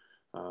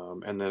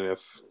 And then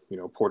if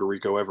Puerto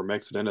Rico ever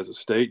makes it in as a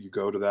state, you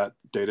go to that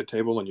data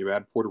table and you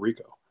add Puerto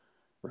Rico,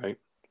 right?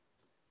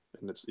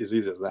 And it's as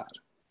easy as that.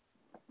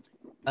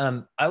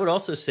 I would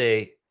also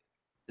say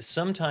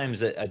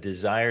sometimes a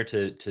desire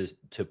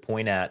to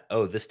point at,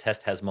 oh, this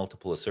test has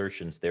multiple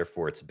assertions,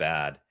 therefore it's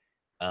bad.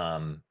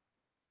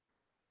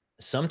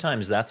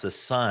 Sometimes that's a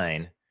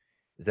sign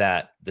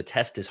that the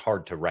test is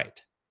hard to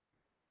write.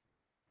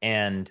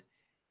 And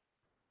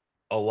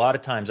a lot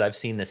of times I've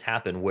seen this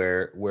happen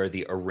where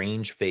the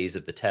arrange phase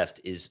of the test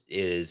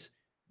is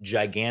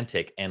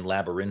gigantic and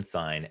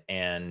labyrinthine.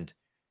 And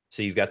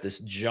so you've got this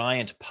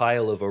giant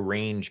pile of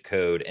arrange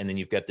code, and then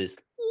you've got this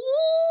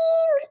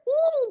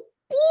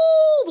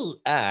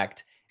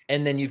act,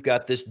 and then you've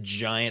got this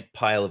giant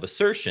pile of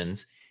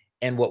assertions.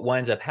 And what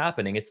winds up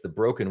happening, it's the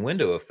broken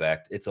window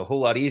effect. It's a whole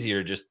lot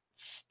easier to just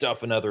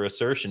stuff another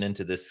assertion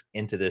into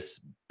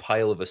this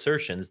pile of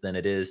assertions than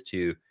it is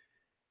to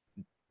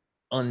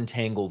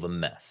untangle the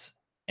mess.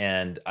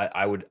 And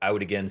I would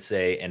again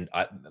say, and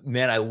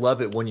man, I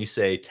love it when you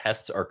say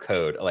tests are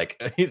code.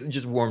 Like, it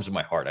just warms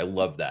my heart. I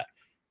love that.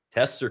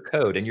 Tests are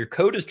code, and your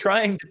code is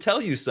trying to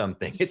tell you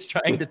something. It's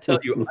trying to tell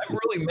you, I'm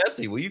really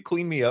messy. Will you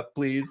clean me up,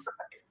 please?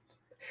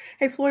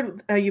 Hey,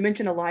 Floyd, you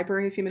mentioned a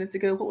library a few minutes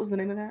ago. What was the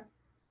name of that?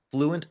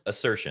 Fluent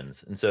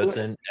Assertions. And so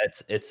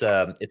it's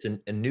a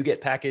NuGet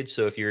package.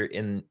 So if you're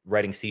in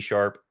writing C#,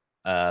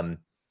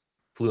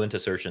 Fluent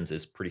Assertions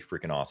is pretty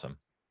freaking awesome.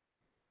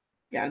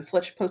 Yeah, and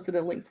Fletch posted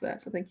a link to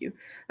that, so thank you.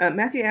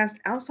 Matthew asked,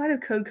 outside of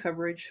code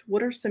coverage,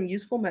 what are some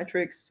useful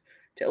metrics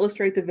to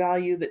illustrate the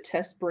value that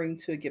tests bring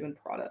to a given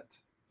product?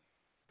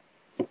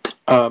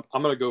 I'm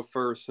going to go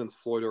first since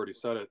Floyd already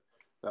said it.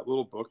 That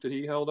little book that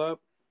he held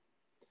up,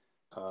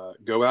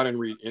 go out and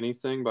read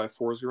anything by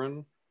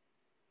Forsgren,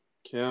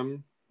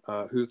 Kim,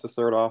 who's the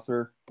third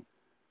author?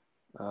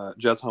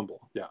 Jez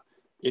Humble. Yeah.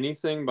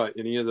 Anything by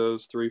any of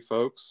those three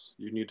folks,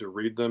 you need to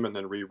read them and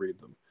then reread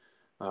them.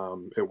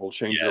 It will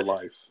change your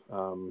life.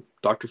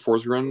 Dr.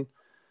 Forsgren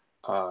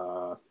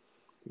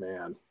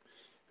Man,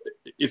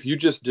 if you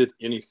just did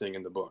anything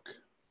in the book,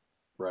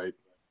 right,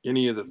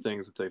 any of the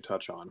things that they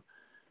touch on,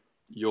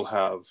 you'll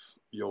have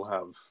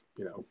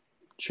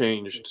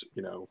changed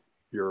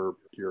your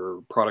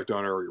product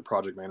owner or your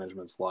project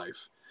management's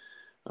life.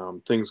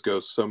 Things go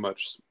so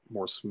much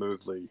more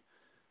smoothly.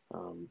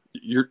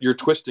 You're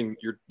twisting,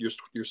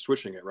 you're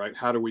switching it, right?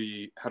 How do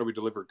we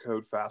deliver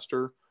code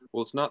faster?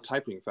 Well, it's not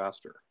typing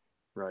faster,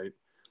 right?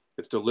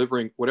 It's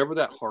delivering whatever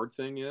that hard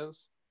thing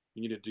is.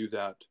 You need to do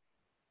that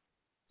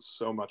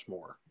so much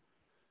more.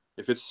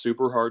 If it's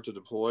super hard to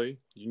deploy,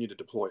 you need to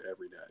deploy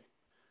every day.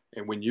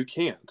 And when you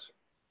can't,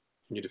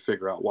 you need to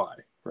figure out why,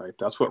 right?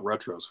 That's what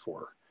retro's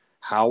for.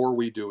 How are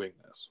we doing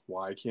this?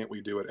 Why can't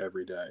we do it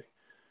every day?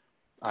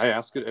 I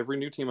ask it every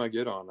new team I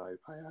get on. I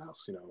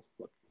ask,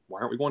 why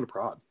aren't we going to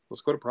prod?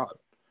 Let's go to prod.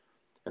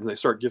 And they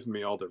start giving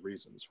me all the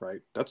reasons,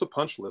 right? That's a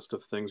punch list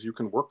of things you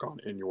can work on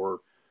in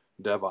your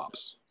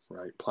DevOps,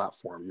 right,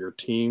 platform. Your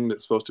team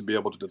that's supposed to be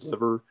able to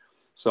deliver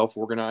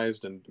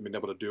self-organized and being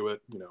able to do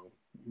it,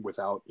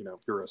 without,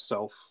 you're a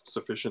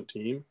self-sufficient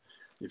team.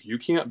 If you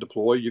can't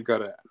deploy, you've got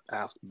to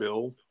ask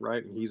Bill,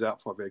 right? And he's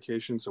out for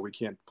vacation, so we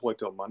can't deploy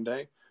till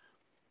Monday.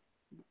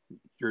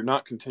 You're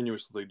not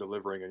continuously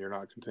delivering and you're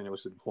not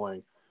continuously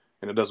deploying,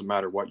 and it doesn't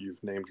matter what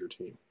you've named your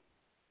team.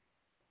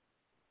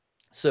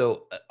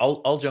 So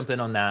I'll jump in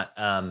on that.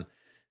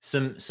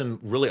 Some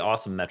really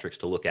awesome metrics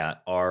to look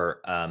at are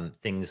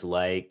things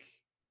like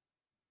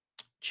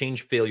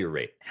change failure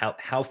rate.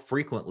 How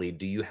frequently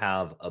do you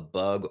have a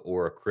bug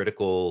or a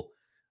critical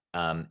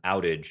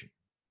outage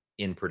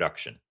in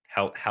production?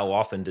 How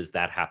often does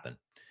that happen?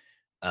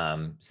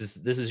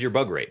 This is your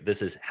bug rate.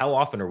 This is how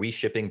often are we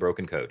shipping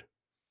broken code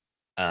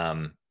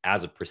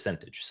as a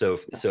percentage. So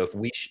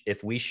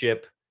if we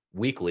ship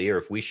weekly or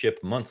if we ship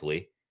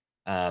monthly,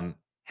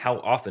 how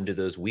often do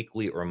those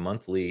weekly or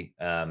monthly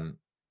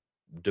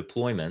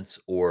deployments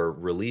or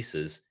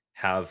releases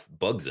have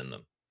bugs in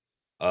them?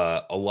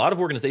 A lot of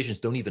organizations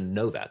don't even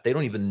know that. They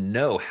don't even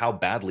know how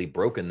badly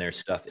broken their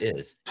stuff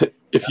is.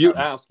 If you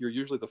ask, you're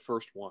usually the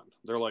first one.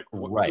 They're like,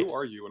 right. Who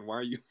are you and why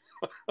are you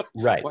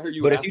right? Why are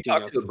you but if you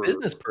talk us to a for...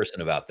 business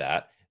person about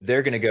that,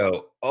 they're going to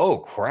go, "Oh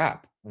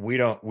crap, we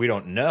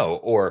don't know,"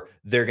 or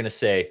they're going to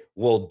say,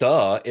 "Well,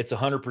 duh, it's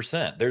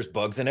 100%. There's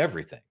bugs in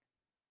everything."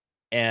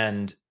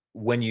 And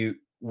when you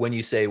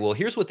say, "Well,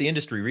 here's what the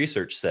industry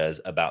research says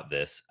about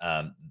this,"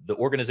 the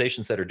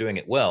organizations that are doing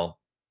it well,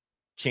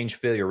 change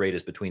failure rate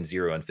is between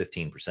 0 and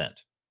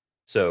 15%.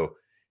 So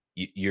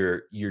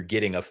you're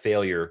getting a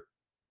failure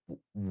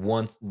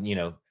once,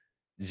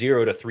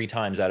 0 to 3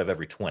 times out of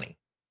every 20.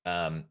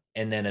 And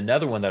then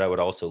another one that I would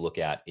also look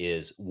at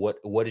is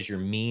what is your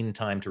mean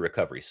time to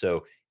recovery?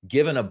 So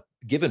given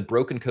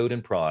broken code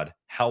in prod,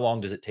 how long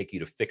does it take you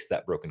to fix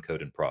that broken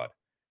code in prod?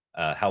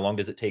 How long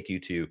does it take you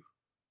to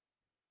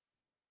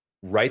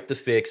write the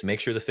fix, make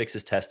sure the fix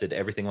is tested,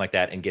 everything like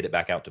that, and get it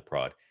back out to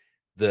prod?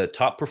 The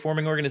top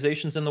performing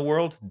organizations in the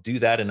world do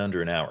that in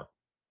under an hour.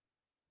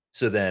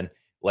 So then,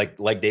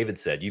 like David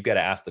said, you've got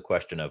to ask the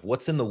question of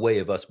what's in the way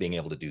of us being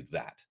able to do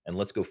that, and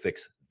let's go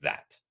fix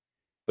that.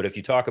 But if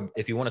you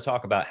want to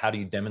talk about how do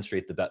you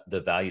demonstrate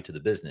the value to the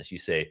business, you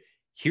say,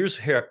 here's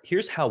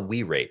how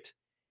we rate.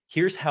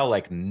 Here's how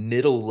like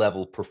middle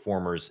level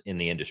performers in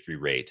the industry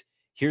rate.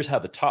 Here's how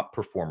the top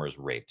performers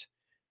rate.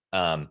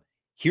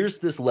 Here's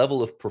this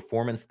level of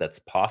performance that's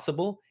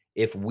possible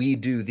if we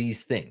do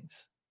these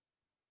things.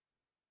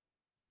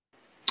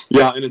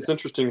 Yeah, and it's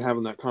interesting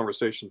having that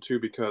conversation too,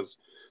 because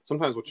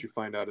sometimes what you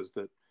find out is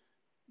that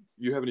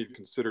you haven't even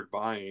considered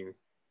buying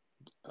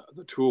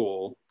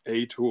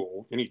any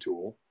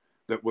tool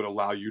that would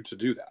allow you to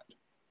do that.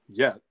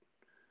 Yet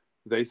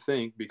they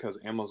think because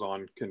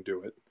Amazon can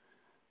do it,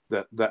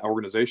 that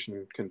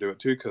organization can do it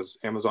too, because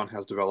Amazon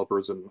has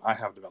developers and I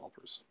have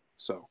developers.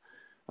 So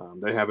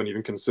they haven't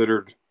even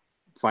considered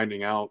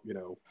finding out,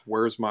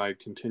 where's my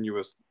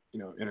continuous,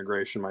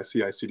 integration, my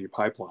CI/CD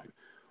pipeline.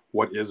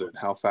 What is it?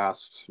 How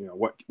fast?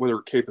 What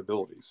are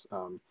capabilities?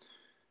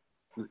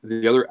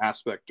 The other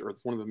aspect, or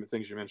one of the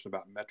things you mentioned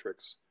about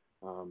metrics,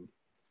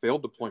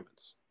 failed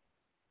deployments.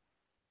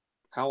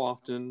 How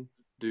often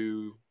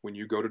when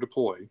you go to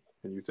deploy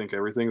and you think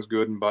everything's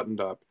good and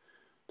buttoned up,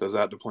 does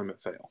that deployment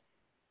fail?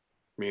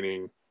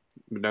 Meaning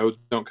nodes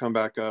don't come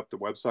back up, the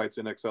website's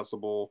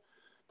inaccessible,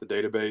 the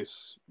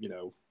database,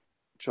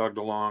 chugged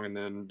along and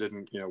then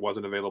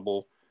wasn't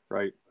available,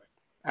 right?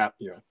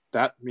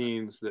 That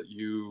means that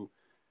you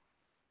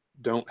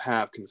don't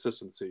have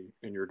consistency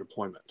in your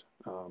deployment.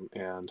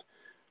 And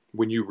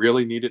when you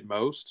really need it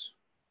most,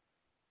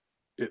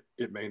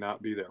 it may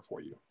not be there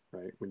for you,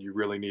 right? When you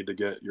really need to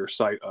get your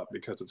site up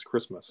because it's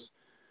Christmas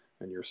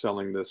and you're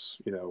selling this,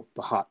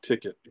 the hot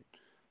ticket,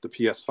 the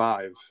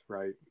PS5,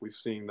 right? We've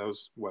seen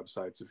those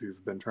websites. If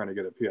you've been trying to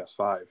get a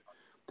PS5,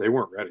 they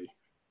weren't ready.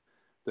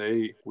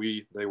 They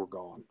were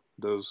gone.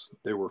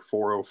 They were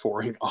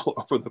 404ing all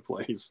over the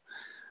place.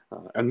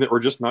 And they were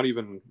just not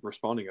even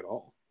responding at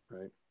all,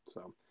 right?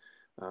 So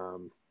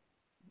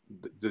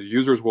the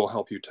users will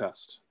help you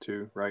test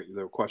too, right?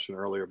 The question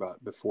earlier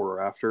about before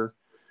or after.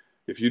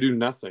 If you do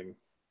nothing,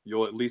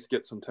 you'll at least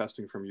get some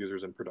testing from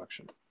users in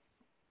production.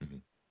 Mm-hmm.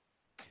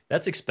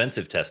 That's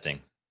expensive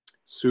testing.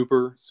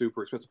 Super,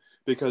 super expensive,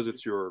 because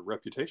it's your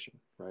reputation,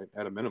 right?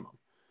 At a minimum.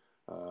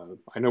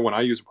 I know when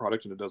I use a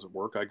product and it doesn't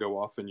work, I go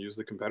off and use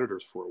the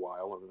competitors for a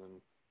while and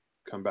then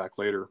come back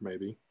later,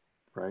 maybe,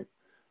 right?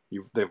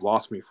 They've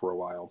lost me for a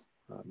while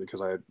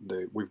because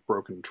we've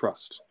broken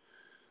trust.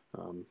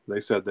 They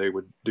said they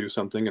would do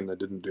something and they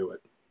didn't do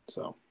it.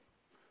 So.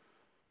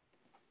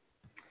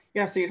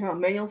 Yeah, so you're talking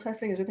about manual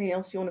testing. Is there anything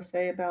else you want to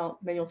say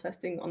about manual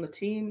testing on the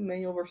team,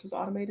 manual versus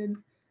automated?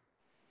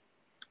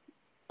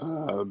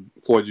 Floyd,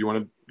 do you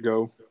want to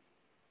go?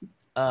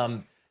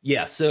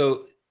 Yeah.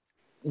 So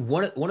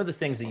one of the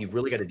things that you've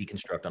really got to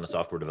deconstruct on a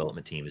software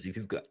development team is if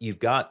you've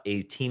got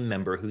a team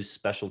member whose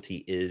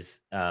specialty is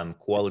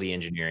quality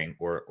engineering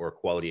or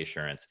quality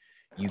assurance,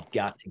 you've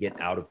got to get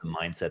out of the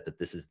mindset that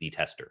this is the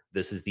tester.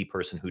 This is the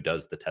person who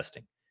does the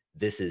testing.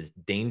 This is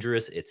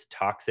dangerous. It's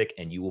toxic,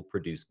 and you will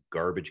produce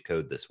garbage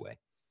code this way.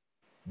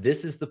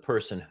 This is the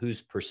person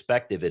whose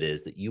perspective it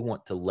is that you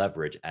want to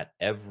leverage at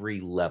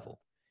every level,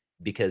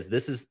 because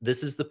this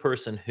is the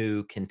person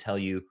who can tell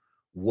you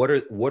what are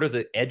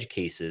the edge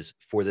cases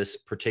for this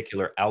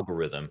particular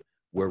algorithm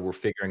where we're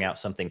figuring out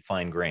something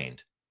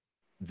fine-grained.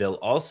 They'll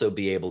also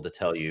be able to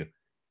tell you,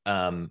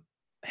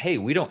 hey,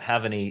 we don't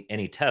have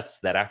any tests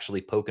that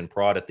actually poke and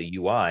prod at the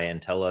UI and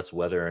tell us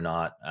whether or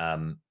not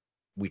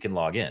we can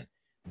log in.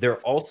 They're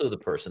also the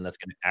person that's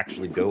going to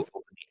actually go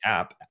open the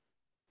app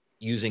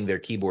using their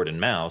keyboard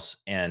and mouse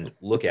and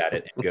look at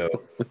it and go,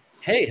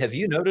 hey, have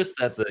you noticed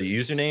that the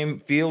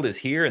username field is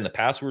here and the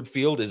password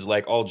field is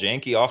like all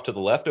janky off to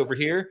the left over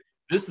here?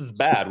 This is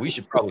bad. We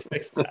should probably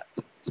fix that.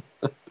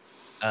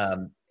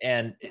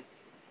 And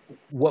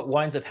what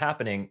winds up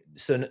happening,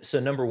 so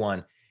number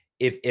one,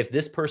 if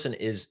this person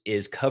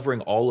is covering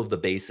all of the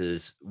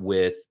bases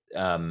with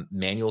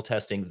manual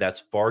testing,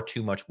 that's far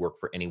too much work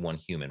for any one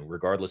human,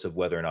 regardless of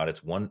whether or not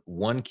it's one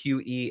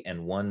QE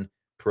and one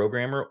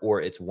programmer,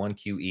 or it's one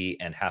QE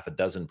and half a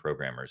dozen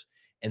programmers.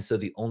 And so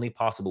the only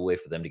possible way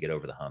for them to get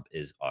over the hump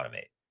is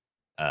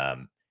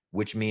automate,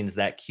 which means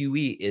that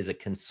QE is a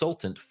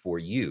consultant for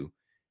you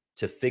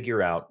to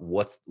figure out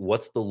what's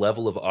the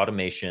level of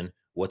automation,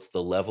 what's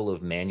the level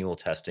of manual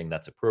testing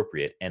that's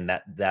appropriate. And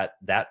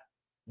that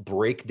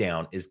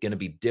breakdown is going to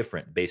be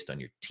different based on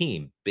your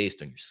team,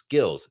 based on your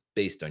skills,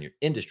 based on your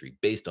industry,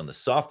 based on the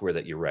software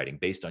that you're writing,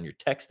 based on your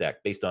tech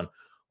stack, based on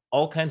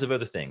all kinds of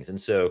other things. And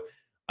so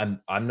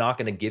I'm not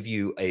going to give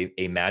you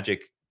a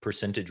magic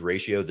percentage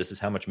ratio. This is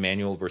how much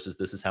manual versus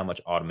this is how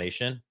much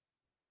automation.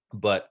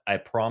 But I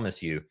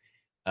promise you,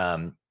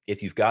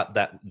 if you've got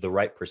the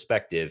right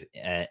perspective,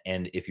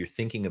 and if you're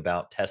thinking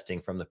about testing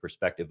from the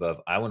perspective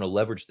of, I want to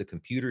leverage the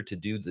computer to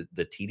do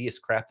the tedious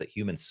crap that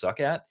humans suck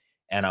at,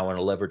 and I want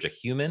to leverage a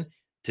human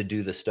to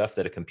do the stuff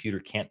that a computer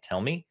can't tell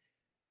me.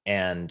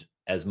 And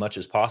as much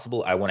as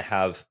possible, I want to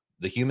have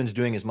the humans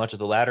doing as much of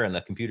the latter and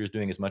the computers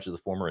doing as much of the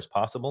former as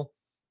possible.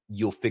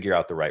 You'll figure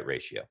out the right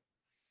ratio.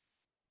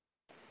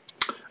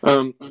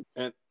 And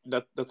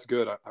that's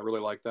good. I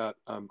really like that.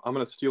 I'm going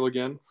to steal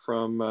again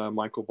from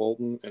Michael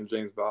Bolton and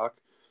James Bach.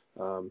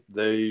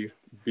 They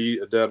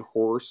beat a dead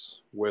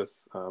horse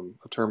with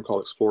a term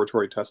called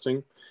exploratory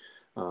testing.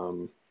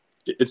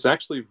 It's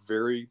actually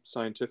very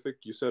scientific.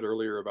 You said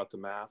earlier about the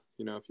math.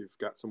 If you've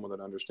got someone that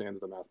understands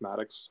the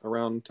mathematics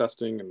around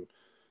testing and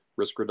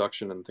risk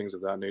reduction and things of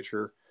that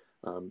nature,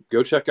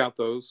 go check out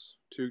those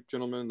two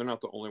gentlemen. They're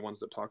not the only ones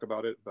that talk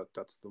about it, but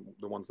that's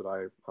the ones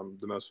that I'm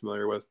the most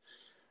familiar with.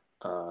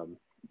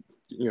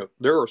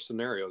 There are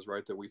scenarios,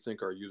 right, that we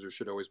think our users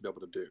should always be able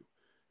to do.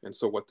 And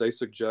so what they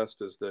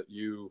suggest is that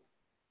you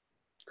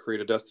create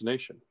a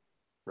destination,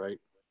 right,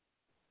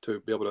 to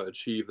be able to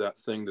achieve that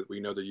thing that we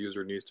know the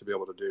user needs to be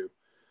able to do.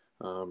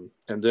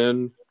 And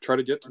then try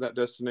to get to that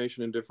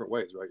destination in different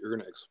ways, right? You're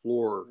going to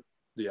explore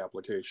the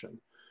application.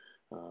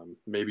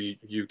 Maybe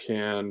you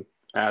can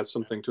add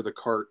something to the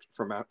cart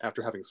from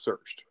after having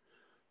searched,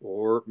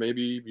 or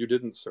maybe you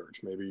didn't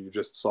search. Maybe you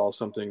just saw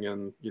something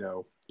in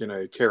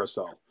a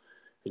carousel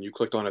and you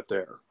clicked on it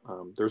there.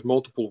 There's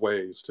multiple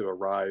ways to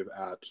arrive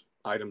at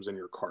items in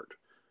your cart.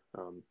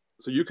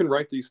 So you can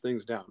write these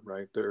things down,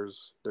 right?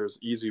 There's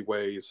easy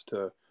ways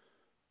to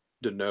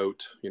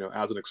denote,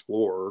 as an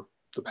explorer,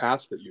 the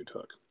paths that you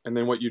took. And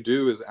then what you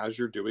do is, as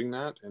you're doing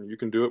that, and you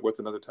can do it with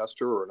another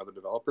tester or another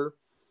developer,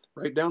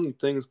 write down the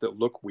things that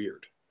look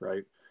weird,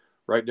 right?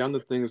 Write down the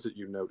things that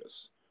you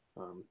notice.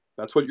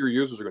 That's what your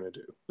users are going to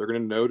do. They're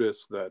going to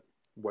notice that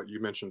what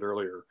you mentioned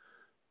earlier,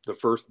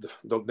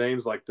 the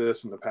names like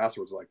this and the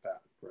passwords like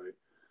that, right?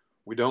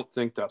 We don't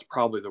think that's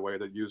probably the way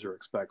that user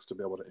expects to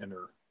be able to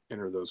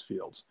enter those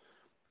fields.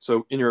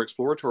 So in your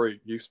exploratory,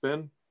 you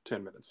spend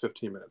 10 minutes,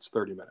 15 minutes,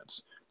 30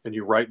 minutes, and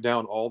you write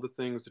down all the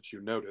things that you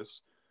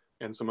notice.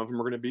 And some of them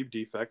are going to be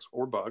defects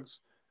or bugs,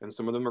 and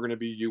some of them are going to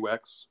be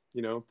UX,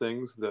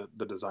 things that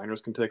the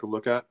designers can take a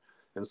look at.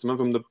 And some of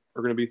them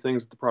are going to be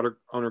things that the product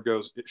owner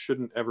goes, it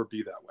shouldn't ever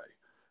be that way.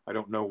 I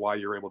don't know why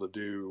you're able to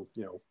do,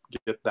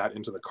 get that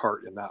into the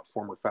cart in that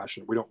form or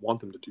fashion. We don't want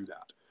them to do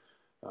that.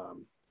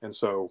 And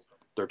so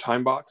they're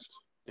time boxed,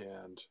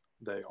 and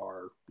they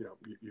are,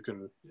 you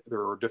can,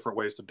 there are different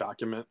ways to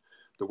document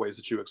the ways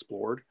that you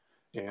explored.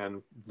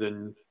 And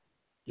then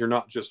you're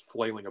not just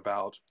flailing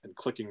about and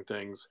clicking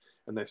things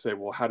and they say,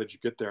 well, how did you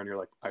get there? And you're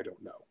like, I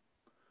don't know,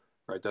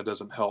 right? That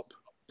doesn't help.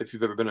 If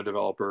you've ever been a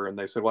developer and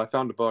they say, well, I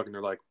found a bug, and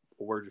they're like,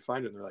 well, where'd you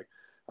find it? And they're like,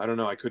 I don't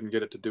know, I couldn't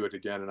get it to do it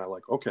again. And I'm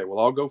like, okay, well,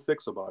 I'll go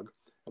fix a bug,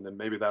 and then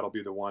maybe that'll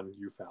be the one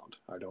you found.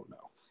 I don't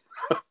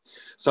know.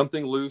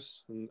 Something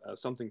loose and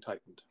something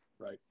tightened,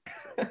 right?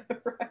 So.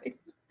 Right.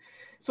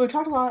 So we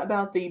talked a lot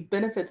about the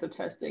benefits of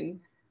testing.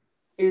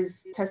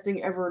 Is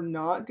testing ever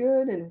not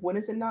good, and when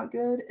is it not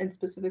good? And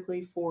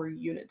specifically for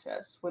unit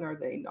tests, when are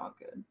they not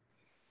good?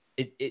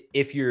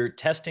 If you're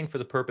testing for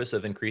the purpose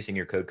of increasing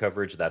your code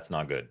coverage, that's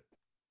not good.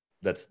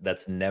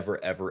 That's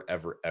never, ever,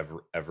 ever,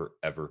 ever, ever,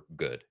 ever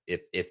good.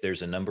 If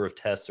there's a number of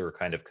tests or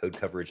kind of code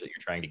coverage that you're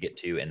trying to get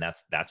to, and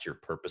that's your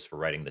purpose for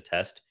writing the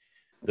test,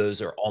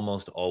 those are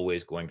almost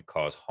always going to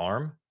cause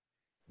harm,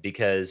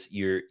 because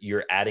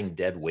you're adding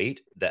dead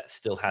weight that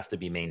still has to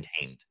be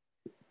maintained.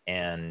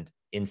 And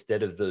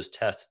instead of those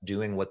tests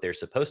doing what they're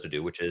supposed to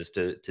do, which is,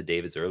 to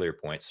David's earlier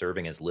point,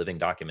 serving as living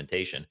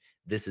documentation,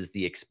 this is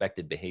the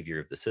expected behavior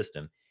of the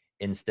system.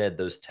 Instead,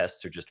 those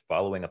tests are just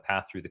following a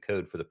path through the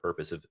code for the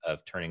purpose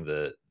of turning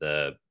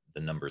the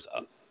numbers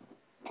up.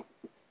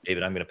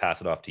 David, I'm going to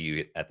pass it off to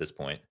you at this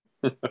point.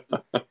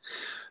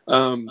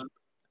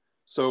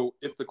 So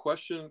if the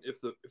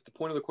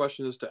point of the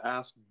question is to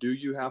ask, do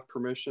you have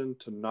permission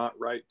to not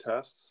write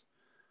tests?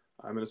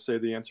 I'm going to say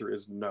the answer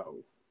is no.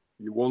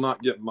 You will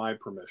not get my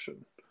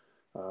permission.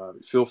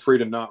 Feel free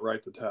to not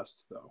write the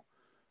tests, though.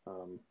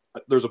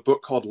 There's a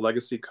book called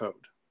Legacy Code.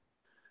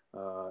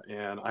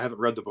 And I haven't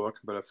read the book,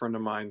 but a friend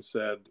of mine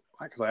said,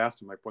 because I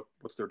asked him, like,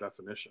 what's their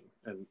definition?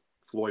 And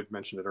Floyd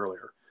mentioned it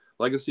earlier.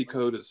 Legacy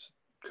code is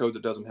code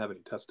that doesn't have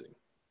any testing.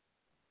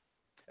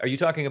 Are you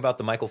talking about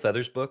the Michael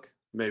Feathers book?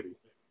 Maybe.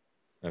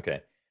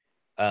 Okay.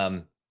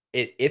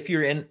 If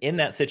you're in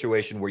that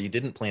situation where you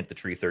didn't plant the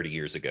tree 30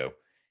 years ago,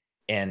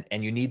 and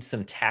you need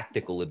some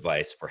tactical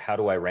advice for how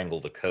do I wrangle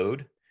the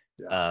code,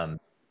 yeah.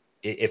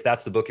 If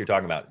that's the book you're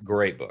talking about,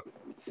 great book.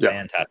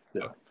 Fantastic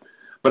book.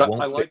 But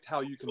I liked how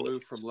you can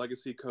move from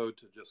legacy code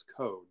to just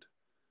code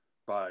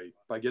by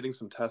getting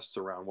some tests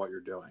around what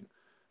you're doing.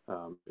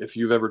 If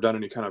you've ever done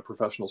any kind of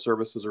professional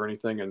services or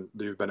anything, and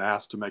you've been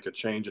asked to make a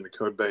change in a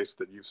code base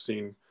that you've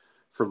seen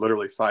for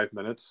literally 5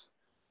 minutes,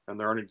 and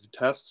there aren't any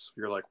tests,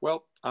 you're like,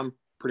 well, I'm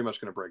pretty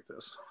much going to break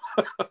this.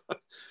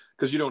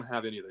 Because you don't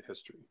have any of the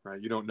history,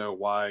 right? You don't know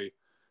why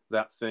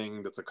that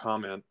thing that's a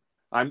comment.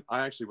 I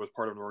actually was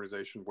part of an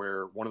organization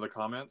where one of the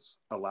comments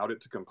allowed it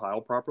to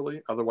compile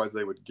properly. Otherwise,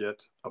 they would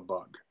get a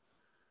bug.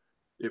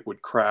 It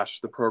would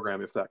crash the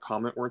program if that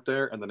comment weren't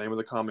there. And the name of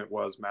the comment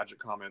was magic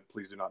comment,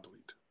 please do not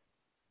delete.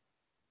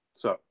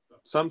 So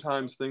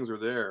sometimes things are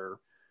there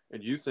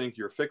and you think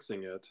you're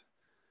fixing it,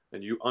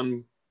 and you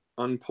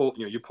unpull,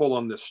 you pull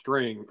on this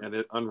string and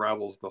it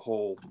unravels the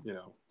whole,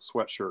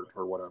 sweatshirt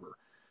or whatever.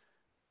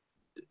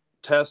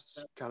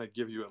 Tests kind of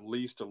give you at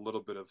least a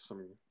little bit of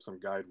some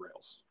guide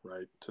rails,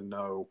 right? To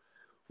know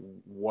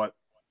what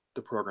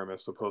the program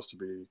is supposed to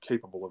be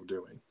capable of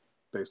doing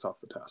based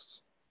off the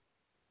tests.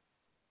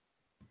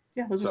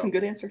 Yeah, those are some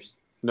good answers.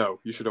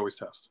 No, you should always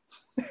test.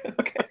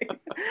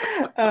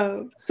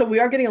 Okay. So we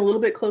are getting a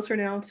little bit closer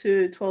now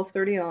to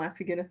 12:30, and I'll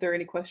ask again if there are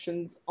any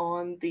questions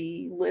on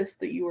the list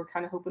that you were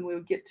kind of hoping we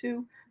would get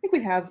to. I think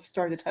we have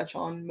started to touch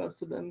on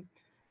most of them.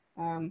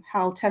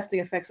 How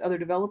testing affects other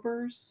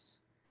developers,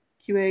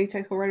 QA,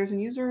 technical writers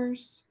and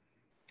users,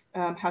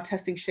 how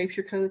testing shapes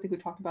your code. I think we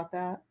talked about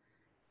that.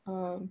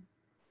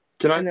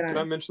 Can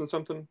I mention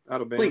something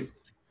out of band?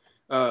 Please.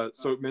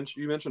 So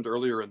you mentioned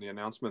earlier in the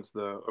announcements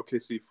the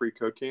OKC Free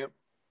Code Camp.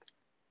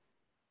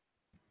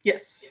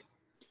 Yes.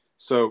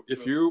 So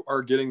if you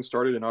are getting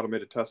started in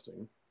automated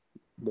testing,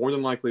 more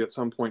than likely at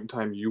some point in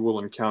time you will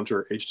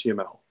encounter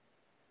HTML.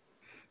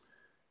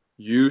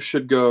 You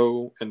should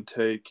go and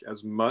take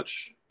as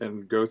much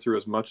and go through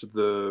as much of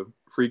the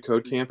free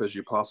code camp as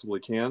you possibly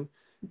can.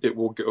 It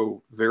will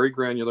go very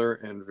granular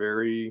and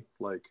very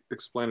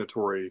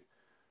explanatory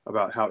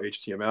about how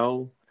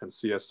HTML and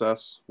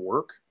CSS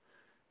work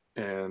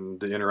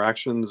and the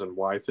interactions and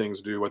why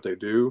things do what they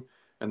do.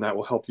 And that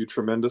will help you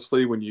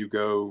tremendously when you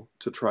go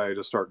to try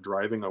to start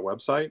driving a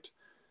website.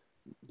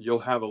 You'll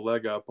have a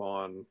leg up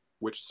on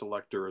which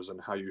selectors and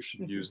how you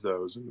should use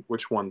those and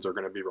which ones are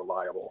going to be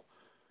reliable.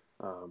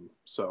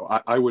 So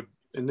I would,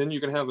 and then you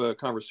can have a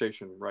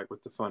conversation, right,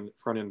 with the front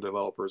end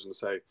developers and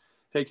say,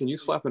 hey, can you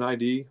slap an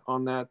ID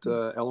on that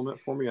element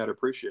for me? I'd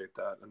appreciate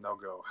that. And they'll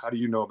go, how do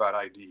you know about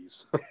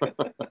IDs?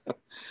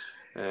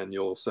 And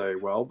you'll say,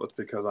 well, that's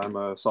because I'm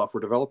a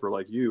software developer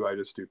like you. I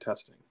just do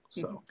testing.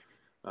 So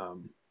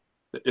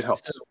it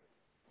helps.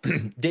 So,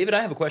 David,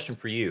 I have a question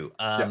for you.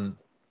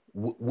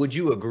 Would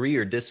you agree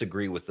or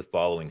disagree with the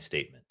following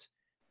statement?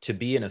 To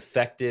be an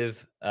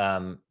effective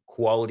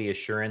quality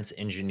assurance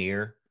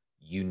engineer,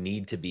 you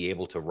need to be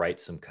able to write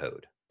some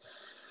code.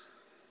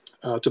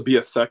 To be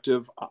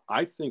effective,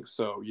 I think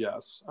so,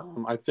 yes.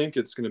 I think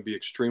it's going to be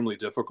extremely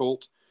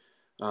difficult.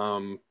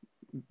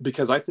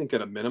 because I think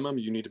at a minimum,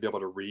 you need to be able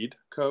to read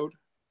code.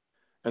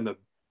 And the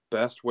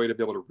best way to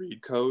be able to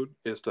read code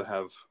is to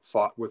have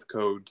fought with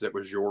code that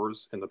was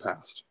yours in the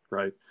past,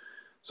 right?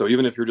 So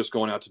even if you're just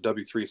going out to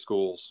W3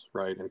 schools,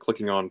 right, and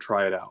clicking on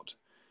try it out,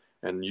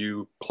 and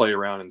you play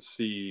around and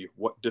see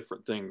what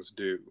different things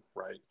do,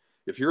 right?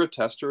 If you're a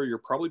tester, you're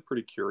probably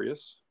pretty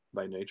curious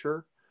by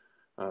nature,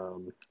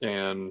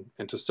 and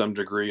to some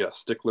degree a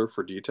stickler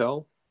for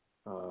detail.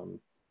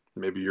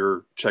 Maybe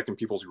you're checking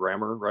people's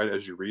grammar, right,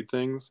 as you read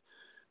things.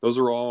 Those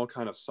are all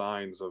kind of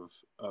signs of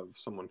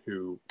someone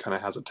who kind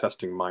of has a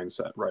testing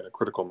mindset, right, a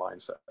critical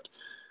mindset.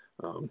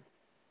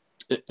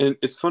 And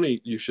it's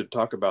funny you should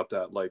talk about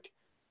that. Like,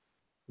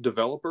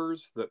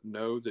 developers that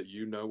know that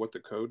you know what the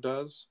code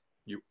does,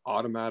 you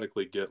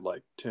automatically get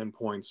like 10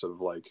 points of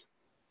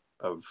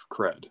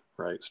cred,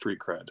 right, street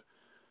cred.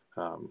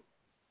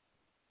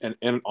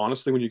 And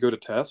honestly, when you go to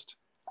test,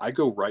 I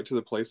go right to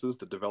the places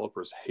that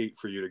developers hate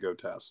for you to go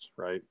test,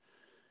 right?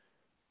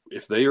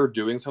 If they are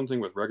doing something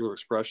with regular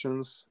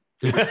expressions,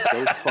 it is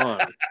so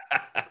fun.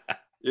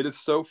 It is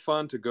so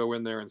fun to go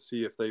in there and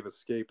see if they've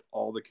escaped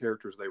all the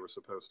characters they were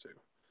supposed to,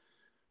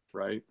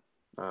 right?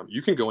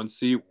 You can go and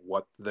see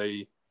what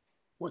they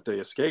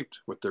escaped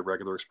with their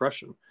regular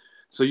expression.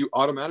 So you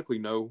automatically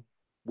know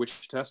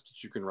which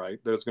tests you can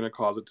write that is going to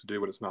cause it to do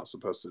what it's not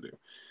supposed to do.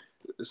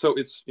 So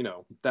it's,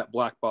 that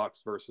black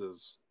box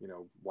versus,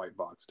 white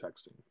box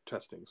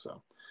testing.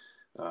 So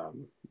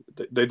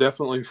they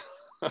definitely,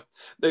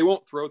 they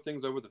won't throw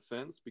things over the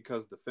fence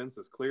because the fence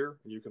is clear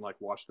and you can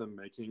watch them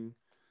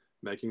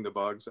making the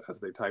bugs as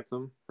they type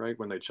them, right?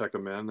 When they check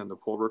them in the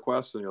pull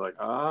requests, and you're like,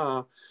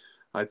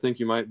 I think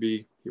you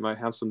might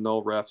have some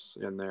null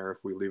refs in there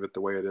if we leave it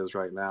the way it is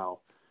right now.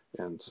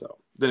 And so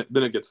then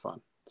it gets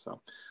fun. So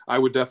I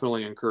would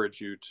definitely encourage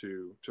you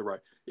to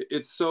write.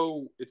 It's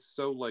so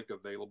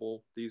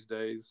available these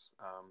days.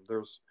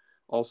 There's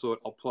also,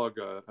 I'll plug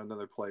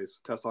another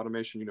place, Test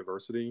Automation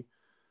University.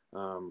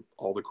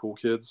 All the cool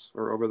kids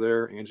are over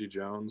there. Angie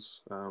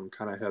Jones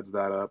kind of heads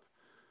that up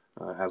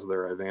as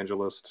their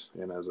evangelist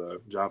and as a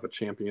Java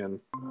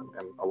champion,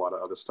 and a lot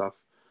of other stuff.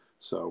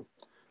 So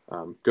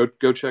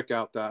go check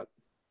out that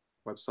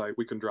website.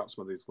 We can drop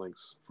some of these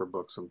links for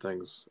books and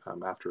things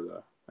after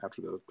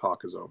the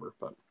talk is over.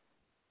 But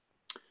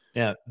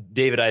yeah,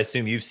 David, I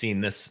assume you've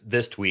seen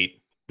this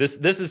tweet. This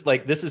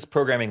is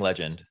programming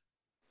legend.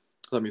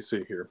 Let me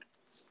see here.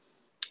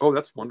 Oh,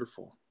 that's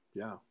wonderful.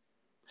 Yeah,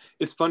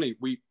 it's funny.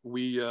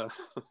 We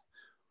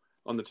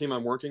on the team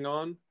I'm working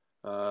on,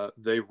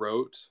 they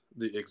wrote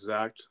the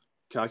exact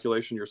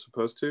calculation you're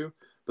supposed to,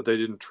 but they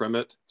didn't trim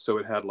it, so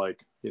it had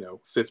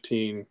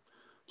 15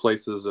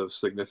 places of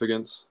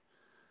significance.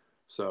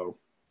 So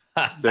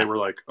they were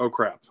like, oh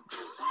crap.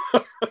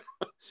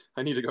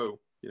 I need to go,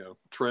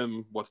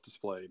 trim what's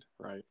displayed,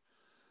 right?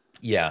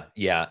 Yeah.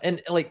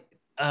 And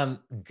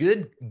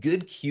good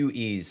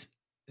QEs,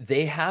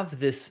 they have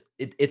this,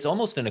 it's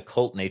almost an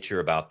occult nature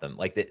about them.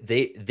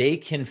 They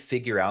can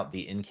figure out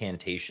the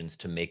incantations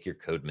to make your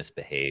code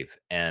misbehave.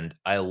 And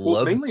I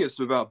love mainly it's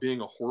about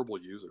being a horrible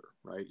user,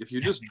 right? If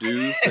you just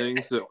do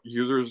things that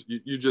users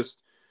you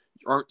just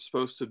aren't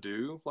supposed to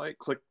do,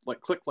 click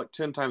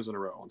 10 times in a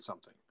row on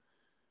something.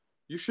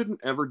 You shouldn't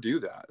ever do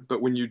that.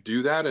 But when you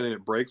do that and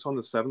it breaks on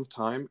the 7th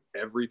time,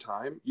 every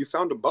time, you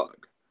found a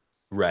bug.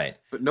 Right.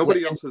 But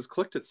nobody else has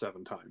clicked it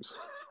 7 times.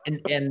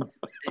 And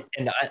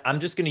I'm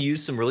just going to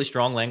use some really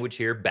strong language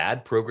here.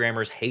 Bad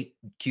programmers hate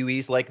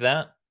QEs like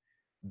that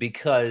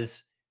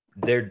because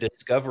they're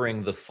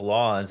discovering the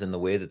flaws in the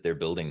way that they're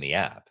building the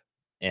app.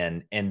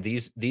 And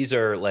these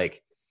are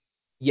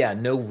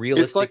no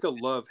realistic. It's like a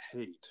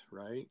love-hate,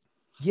 right?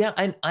 Yeah,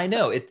 I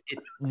know.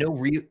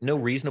 No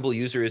reasonable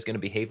user is going to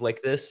behave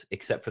like this,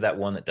 except for that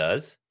one that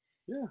does.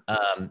 Yeah.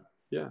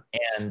 Yeah.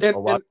 And a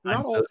lot of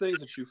not all things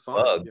that you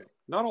find,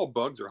 not all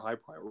bugs are high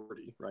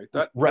priority, right?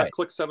 That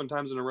click 7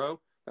 times in a row,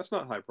 that's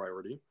not high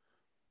priority,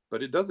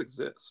 but it does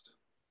exist.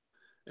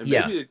 And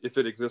maybe if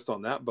it exists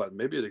on that button,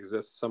 maybe it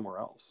exists somewhere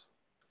else.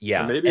 Yeah.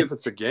 And maybe if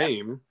it's a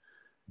game,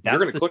 you're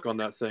going to click on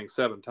that thing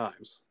 7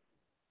 times.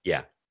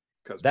 Yeah.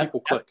 Because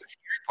people click. That's the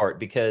scary part,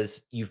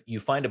 because you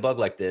find a bug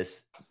like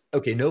this.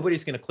 Okay,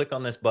 nobody's going to click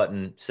on this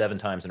button 7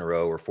 times in a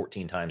row or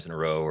 14 times in a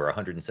row or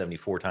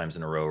 174 times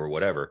in a row or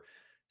whatever.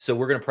 So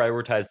we're going to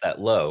prioritize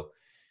that low.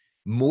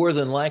 More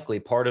than likely,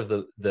 part of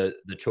the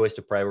choice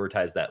to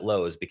prioritize that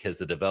low is because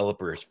the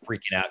developer is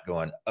freaking out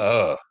going,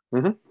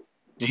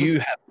 do you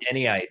have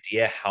any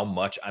idea how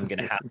much I'm going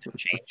to have to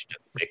change to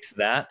fix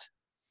that?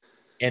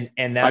 And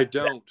that I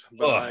don't,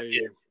 but I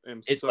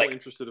am so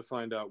interested to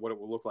find out what it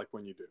will look like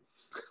when you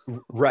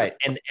do. Right.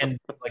 And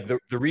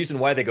the reason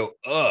why they go,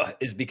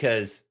 is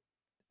because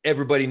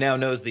everybody now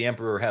knows the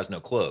emperor has no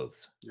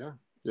clothes. Yeah.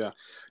 Yeah.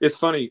 It's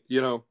funny,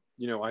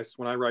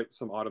 when I write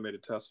some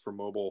automated tests for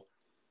mobile,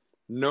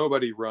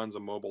 nobody runs a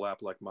mobile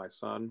app like my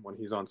son when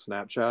he's on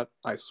Snapchat.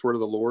 I swear to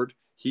the Lord,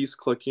 he's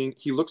clicking.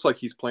 He looks like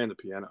he's playing the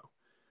piano.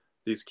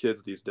 These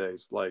kids these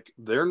days,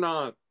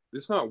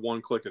 it's not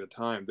one click at a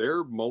time.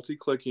 They're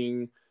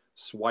multi-clicking,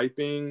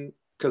 swiping,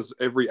 because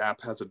every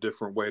app has a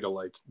different way to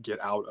like get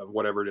out of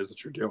whatever it is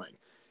that you're doing.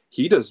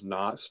 He does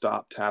not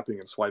stop tapping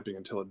and swiping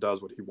until it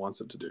does what he wants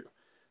it to do.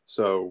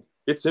 So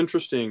it's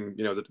interesting,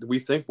 you know, that we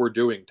think we're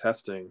doing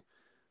testing,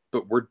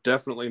 but we're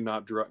definitely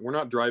not we're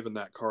not driving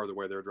that car the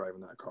way they're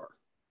driving that car,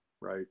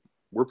 right?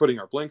 We're putting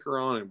our blinker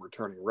on and we're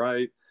turning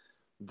right.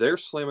 They're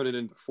slamming it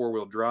into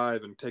four-wheel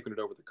drive and taking it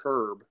over the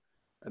curb,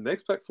 and they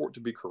expect for it to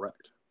be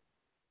correct.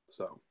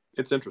 So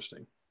it's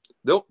interesting.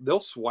 They'll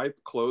swipe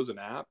close an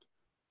app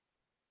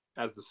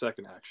as the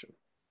second action.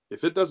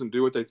 If it doesn't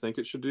do what they think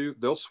it should do,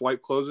 they'll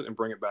swipe close it and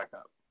bring it back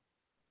up.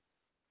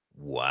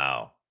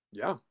 Wow.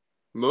 Yeah.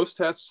 Most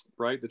tests,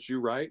 right, that you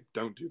write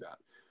don't do that.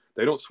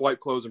 They don't swipe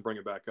close and bring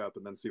it back up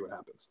and then see what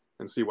happens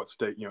and see what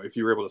state, you know, if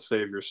you were able to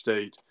save your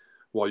state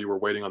while you were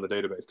waiting on the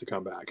database to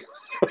come back.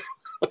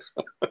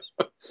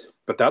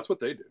 But that's what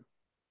they do.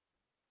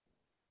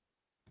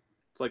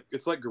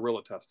 It's like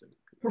guerrilla testing.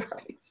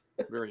 Right.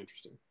 Very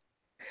interesting.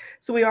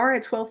 So we are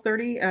at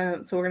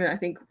 12:30. So we're gonna, I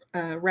think,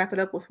 wrap it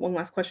up with one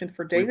last question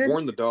for David. We've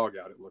worn the dog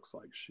out. It looks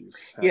like she's.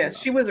 Yes,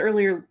 she was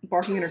earlier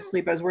barking in her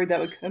sleep. I was worried that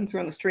would come through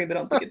on the stream, but I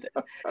don't think it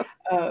did.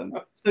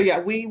 So yeah,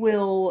 we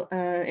will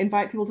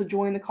invite people to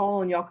join the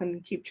call, and y'all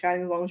can keep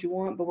chatting as long as you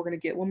want. But we're gonna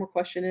get one more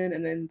question in,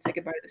 and then say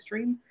goodbye to the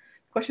stream.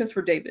 Question is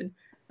for David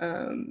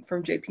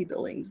from JP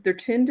Billings. There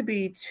tend to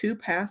be two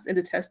paths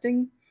into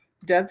testing: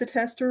 dev to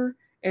tester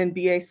and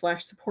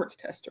BA/support to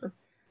tester.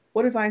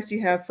 What advice do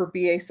you have for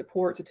BA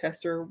support to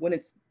tester when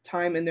it's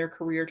time in their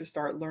career to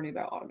start learning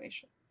about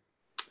automation?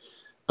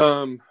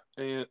 And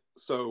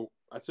so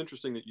it's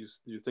interesting that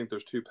you think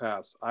there's two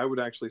paths. I would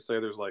actually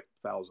say there's like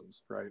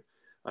thousands, right?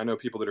 I know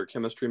people that are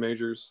chemistry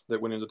majors that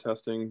went into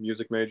testing,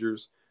 music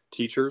majors,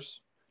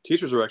 teachers.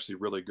 Teachers are actually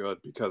really good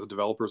because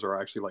developers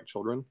are actually like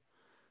children.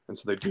 And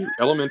so they do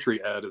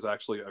elementary ed is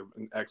actually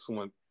an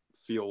excellent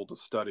field to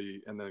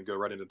study and then go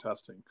right into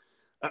testing.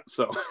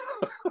 So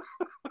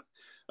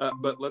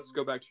but let's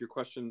go back to your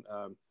question.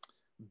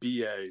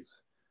 BAs.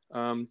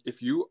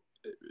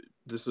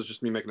 This is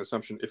just me making an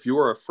assumption. If you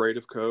are afraid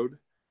of code,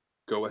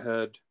 go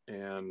ahead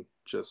and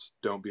just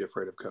don't be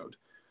afraid of code.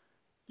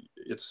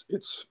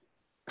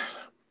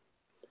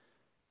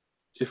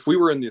 If we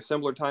were in the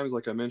assembler times,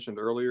 like I mentioned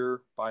earlier,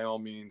 by all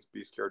means,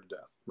 be scared to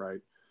death, right?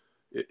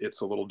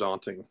 It's a little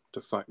daunting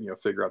to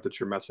figure out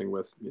that you're messing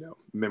with,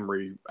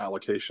 memory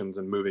allocations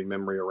and moving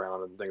memory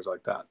around and things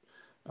like that.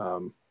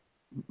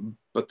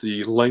 But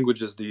the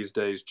languages these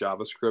days,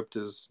 JavaScript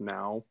is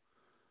now,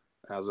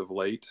 as of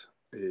late,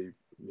 a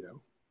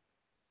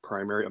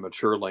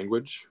mature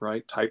language,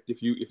 right?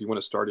 If you want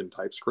to start in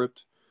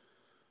TypeScript,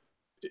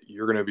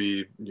 you're going to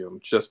be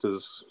just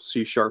as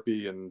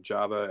C#y and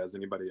Java as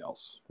anybody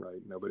else, right?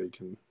 Nobody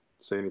can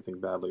say anything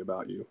badly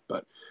about you.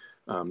 But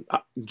and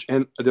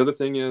the other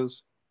thing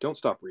is, don't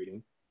stop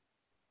reading.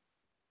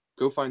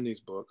 Go find these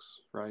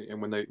books, right?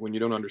 And when you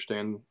don't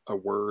understand a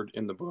word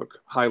in the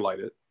book, highlight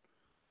it.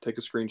 Take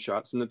a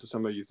screenshot, send it to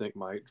somebody you think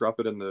might, drop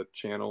it in the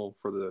channel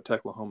for the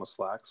Techlahoma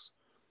Slacks.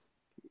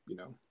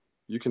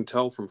 You can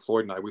tell from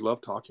Floyd and I, we love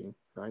talking,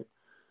 right?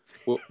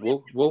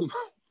 We'll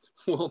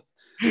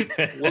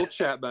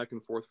chat back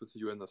and forth with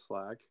you in the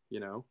Slack.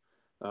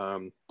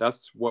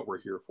 That's what we're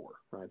here for,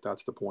 right?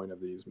 That's the point of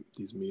these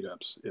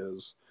meetups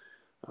is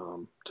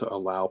to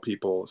allow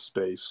people a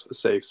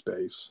safe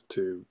space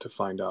to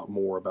find out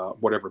more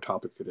about whatever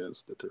topic it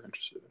is that they're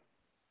interested in.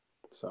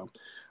 So.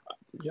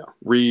 Yeah,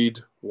 read,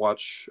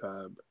 watch.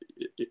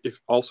 If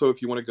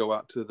you want to go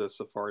out to the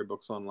Safari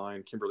books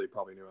online, Kimberly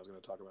probably knew I was going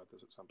to talk about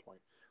this at some point.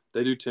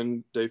 They do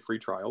 10-day free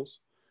trials.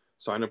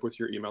 Sign up with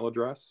your email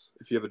address.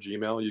 If you have a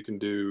Gmail, you can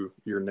do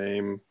your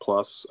name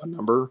plus a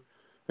number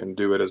and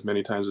do it as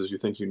many times as you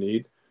think you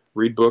need.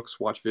 Read books,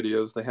 watch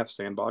videos. They have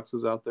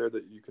sandboxes out there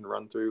that you can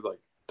run through, like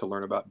to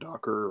learn about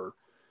Docker or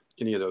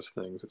any of those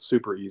things. It's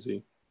super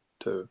easy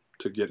to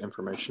get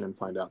information and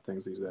find out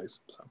things these days.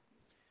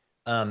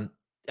 So.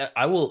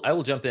 I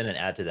will jump in and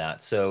add to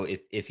that. So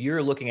if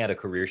you're looking at a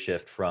career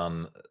shift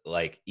from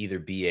like either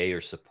BA or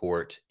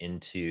support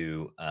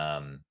into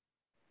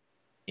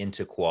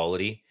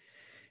quality,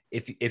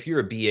 if you're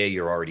a BA,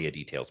 you're already a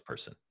details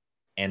person,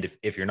 and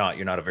if you're not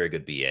a very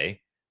good BA,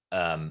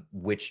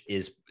 which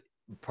is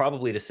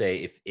probably to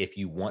say if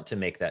you want to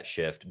make that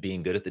shift,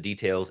 being good at the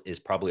details is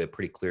probably a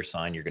pretty clear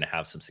sign you're going to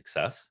have some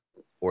success,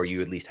 or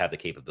you at least have the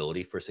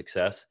capability for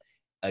success.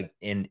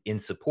 In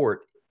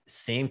support,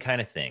 same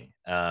kind of thing.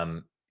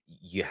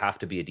 You have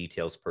to be a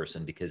details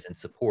person because in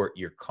support,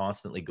 you're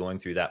constantly going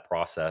through that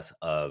process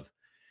of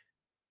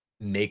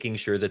making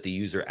sure that the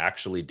user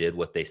actually did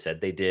what they said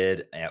they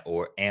did,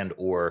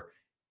 or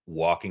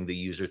walking the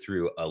user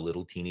through a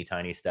little teeny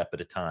tiny step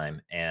at a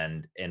time.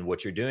 And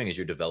what you're doing is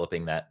you're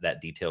developing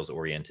that details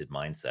oriented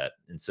mindset.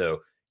 And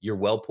so you're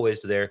well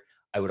poised there.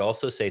 I would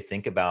also say,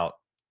 think about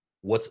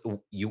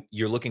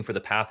you're looking for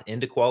the path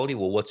into quality.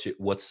 Well, what's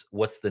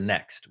the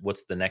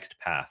next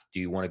path? Do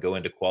you want to go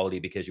into quality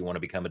because you want to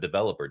become a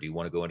developer? Do you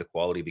want to go into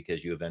quality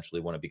because you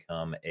eventually want to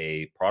become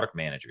a product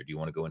manager? Do you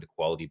want to go into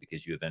quality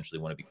because you eventually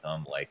want to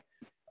become like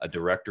a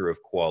director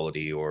of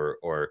quality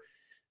or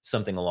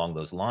something along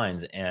those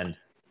lines? And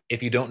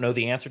If you don't know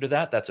the answer to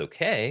that, that's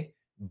okay.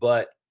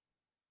 But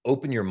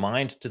open your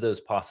mind to those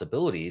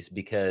possibilities,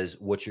 because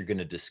what you're going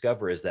to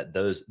discover is that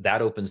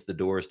that opens the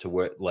doors to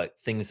what, like,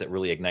 things that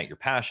really ignite your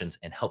passions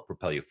and help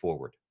propel you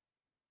forward.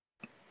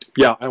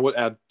 Yeah, I would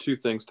add two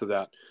things to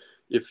that.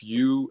 If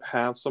you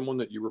have someone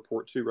that you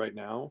report to right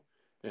now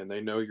and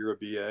they know you're a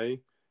BA,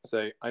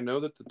 say, I know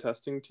that the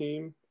testing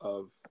team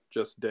of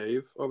just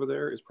Dave over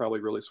there is probably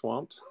really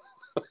swamped.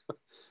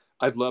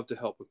 I'd love to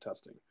help with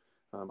testing.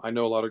 I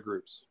know a lot of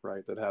groups,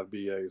 right, that have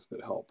BAs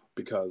that help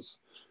because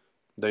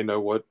they know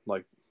what,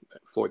 like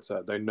Floyd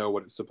said, they know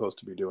what it's supposed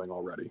to be doing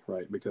already,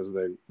 right? Because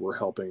they were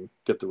helping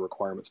get the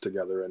requirements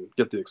together and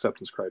get the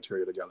acceptance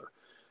criteria together.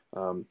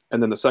 And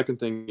then the second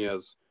thing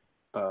is,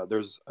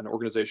 there's an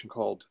organization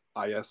called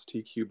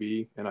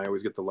ISTQB, and I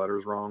always get the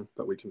letters wrong,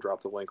 but we can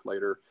drop the link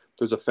later.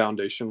 There's a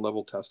foundation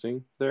level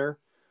testing there.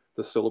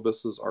 The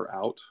syllabuses are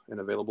out and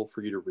available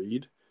for you to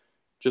read.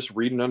 Just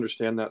read and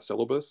understand that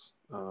syllabus.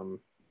 I'm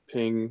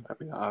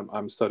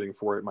studying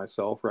for it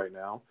myself right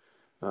now.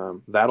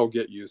 That'll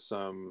get you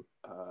some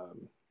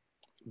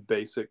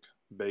basic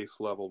base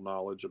level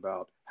knowledge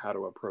about how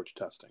to approach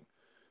testing.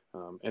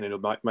 And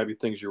it might be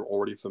things you're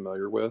already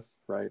familiar with,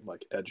 right?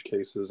 Like edge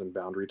cases and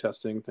boundary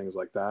testing, things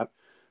like that.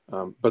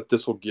 But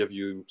this will give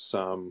you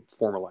some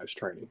formalized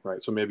training,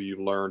 right? So maybe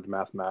you learned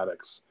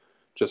mathematics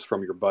just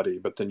from your buddy,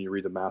 but then you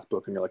read the math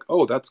book and you're like,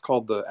 oh, that's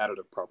called the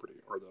additive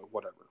property or the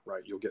whatever,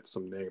 right? You'll get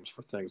some names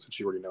for things that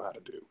you already know how to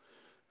do.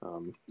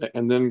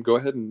 And then go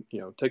ahead and,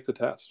 take the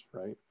test,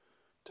 right?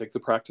 Take the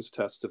practice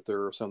tests if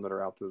there are some that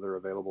are out there that are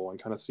available,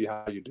 and kind of see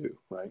how you do,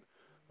 right?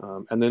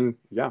 And then,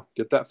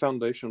 get that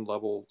foundation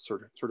level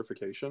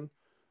certification.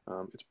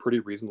 It's pretty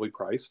reasonably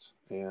priced,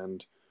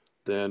 and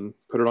then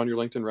put it on your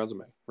LinkedIn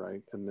resume,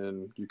 right? And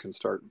then you can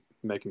start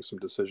making some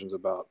decisions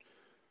about,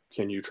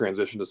 can you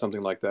transition to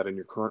something like that in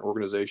your current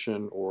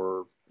organization,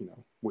 or,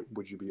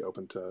 would you be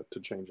open to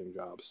changing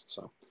jobs?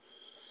 So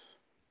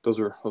those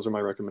are my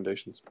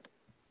recommendations.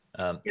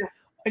 Yeah,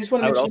 I just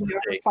want to mention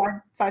we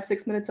are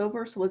 5-6 minutes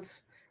over, so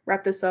let's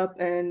wrap this up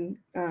and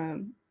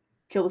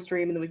kill the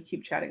stream, and then we can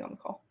keep chatting on the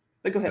call.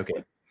 But go ahead,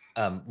 Okay.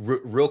 Floyd.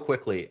 Real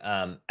quickly,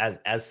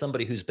 as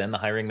somebody who's been the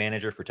hiring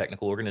manager for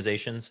technical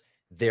organizations,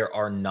 there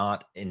are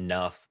not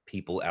enough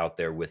people out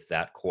there with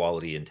that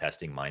quality and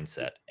testing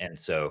mindset. And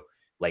so,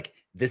 like,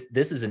 this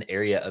is an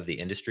area of the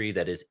industry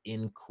that is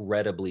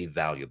incredibly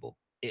valuable,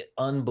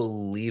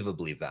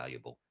 unbelievably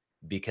valuable,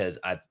 because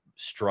I've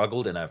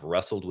struggled and I've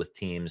wrestled with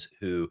teams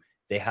who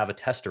they have a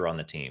tester on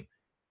the team.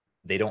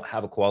 They don't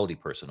have a quality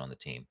person on the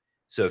team.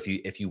 So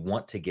if you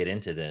want to get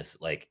into this,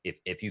 like,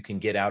 if you can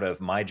get out of,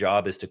 my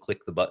job is to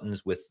click the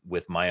buttons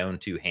with my own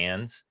two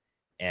hands,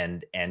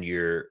 and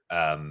you're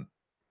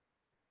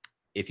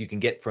if you can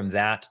get from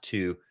that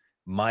to,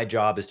 my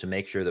job is to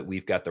make sure that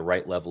we've got the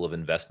right level of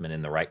investment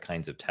in the right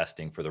kinds of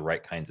testing for the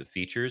right kinds of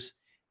features,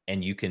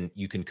 and you can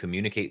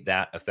communicate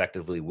that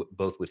effectively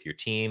both with your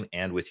team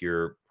and with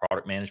your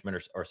product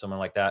management or someone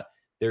like that,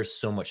 there's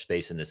so much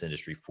space in this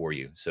industry for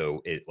you.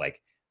 So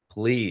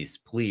please,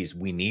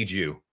 we need you.